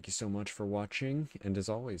watched, thank you so much for watching. And as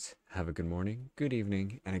always, have a good morning, good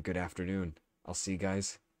evening, and a good afternoon. I'll see you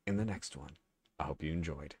guys in the next one. I hope you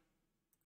enjoyed.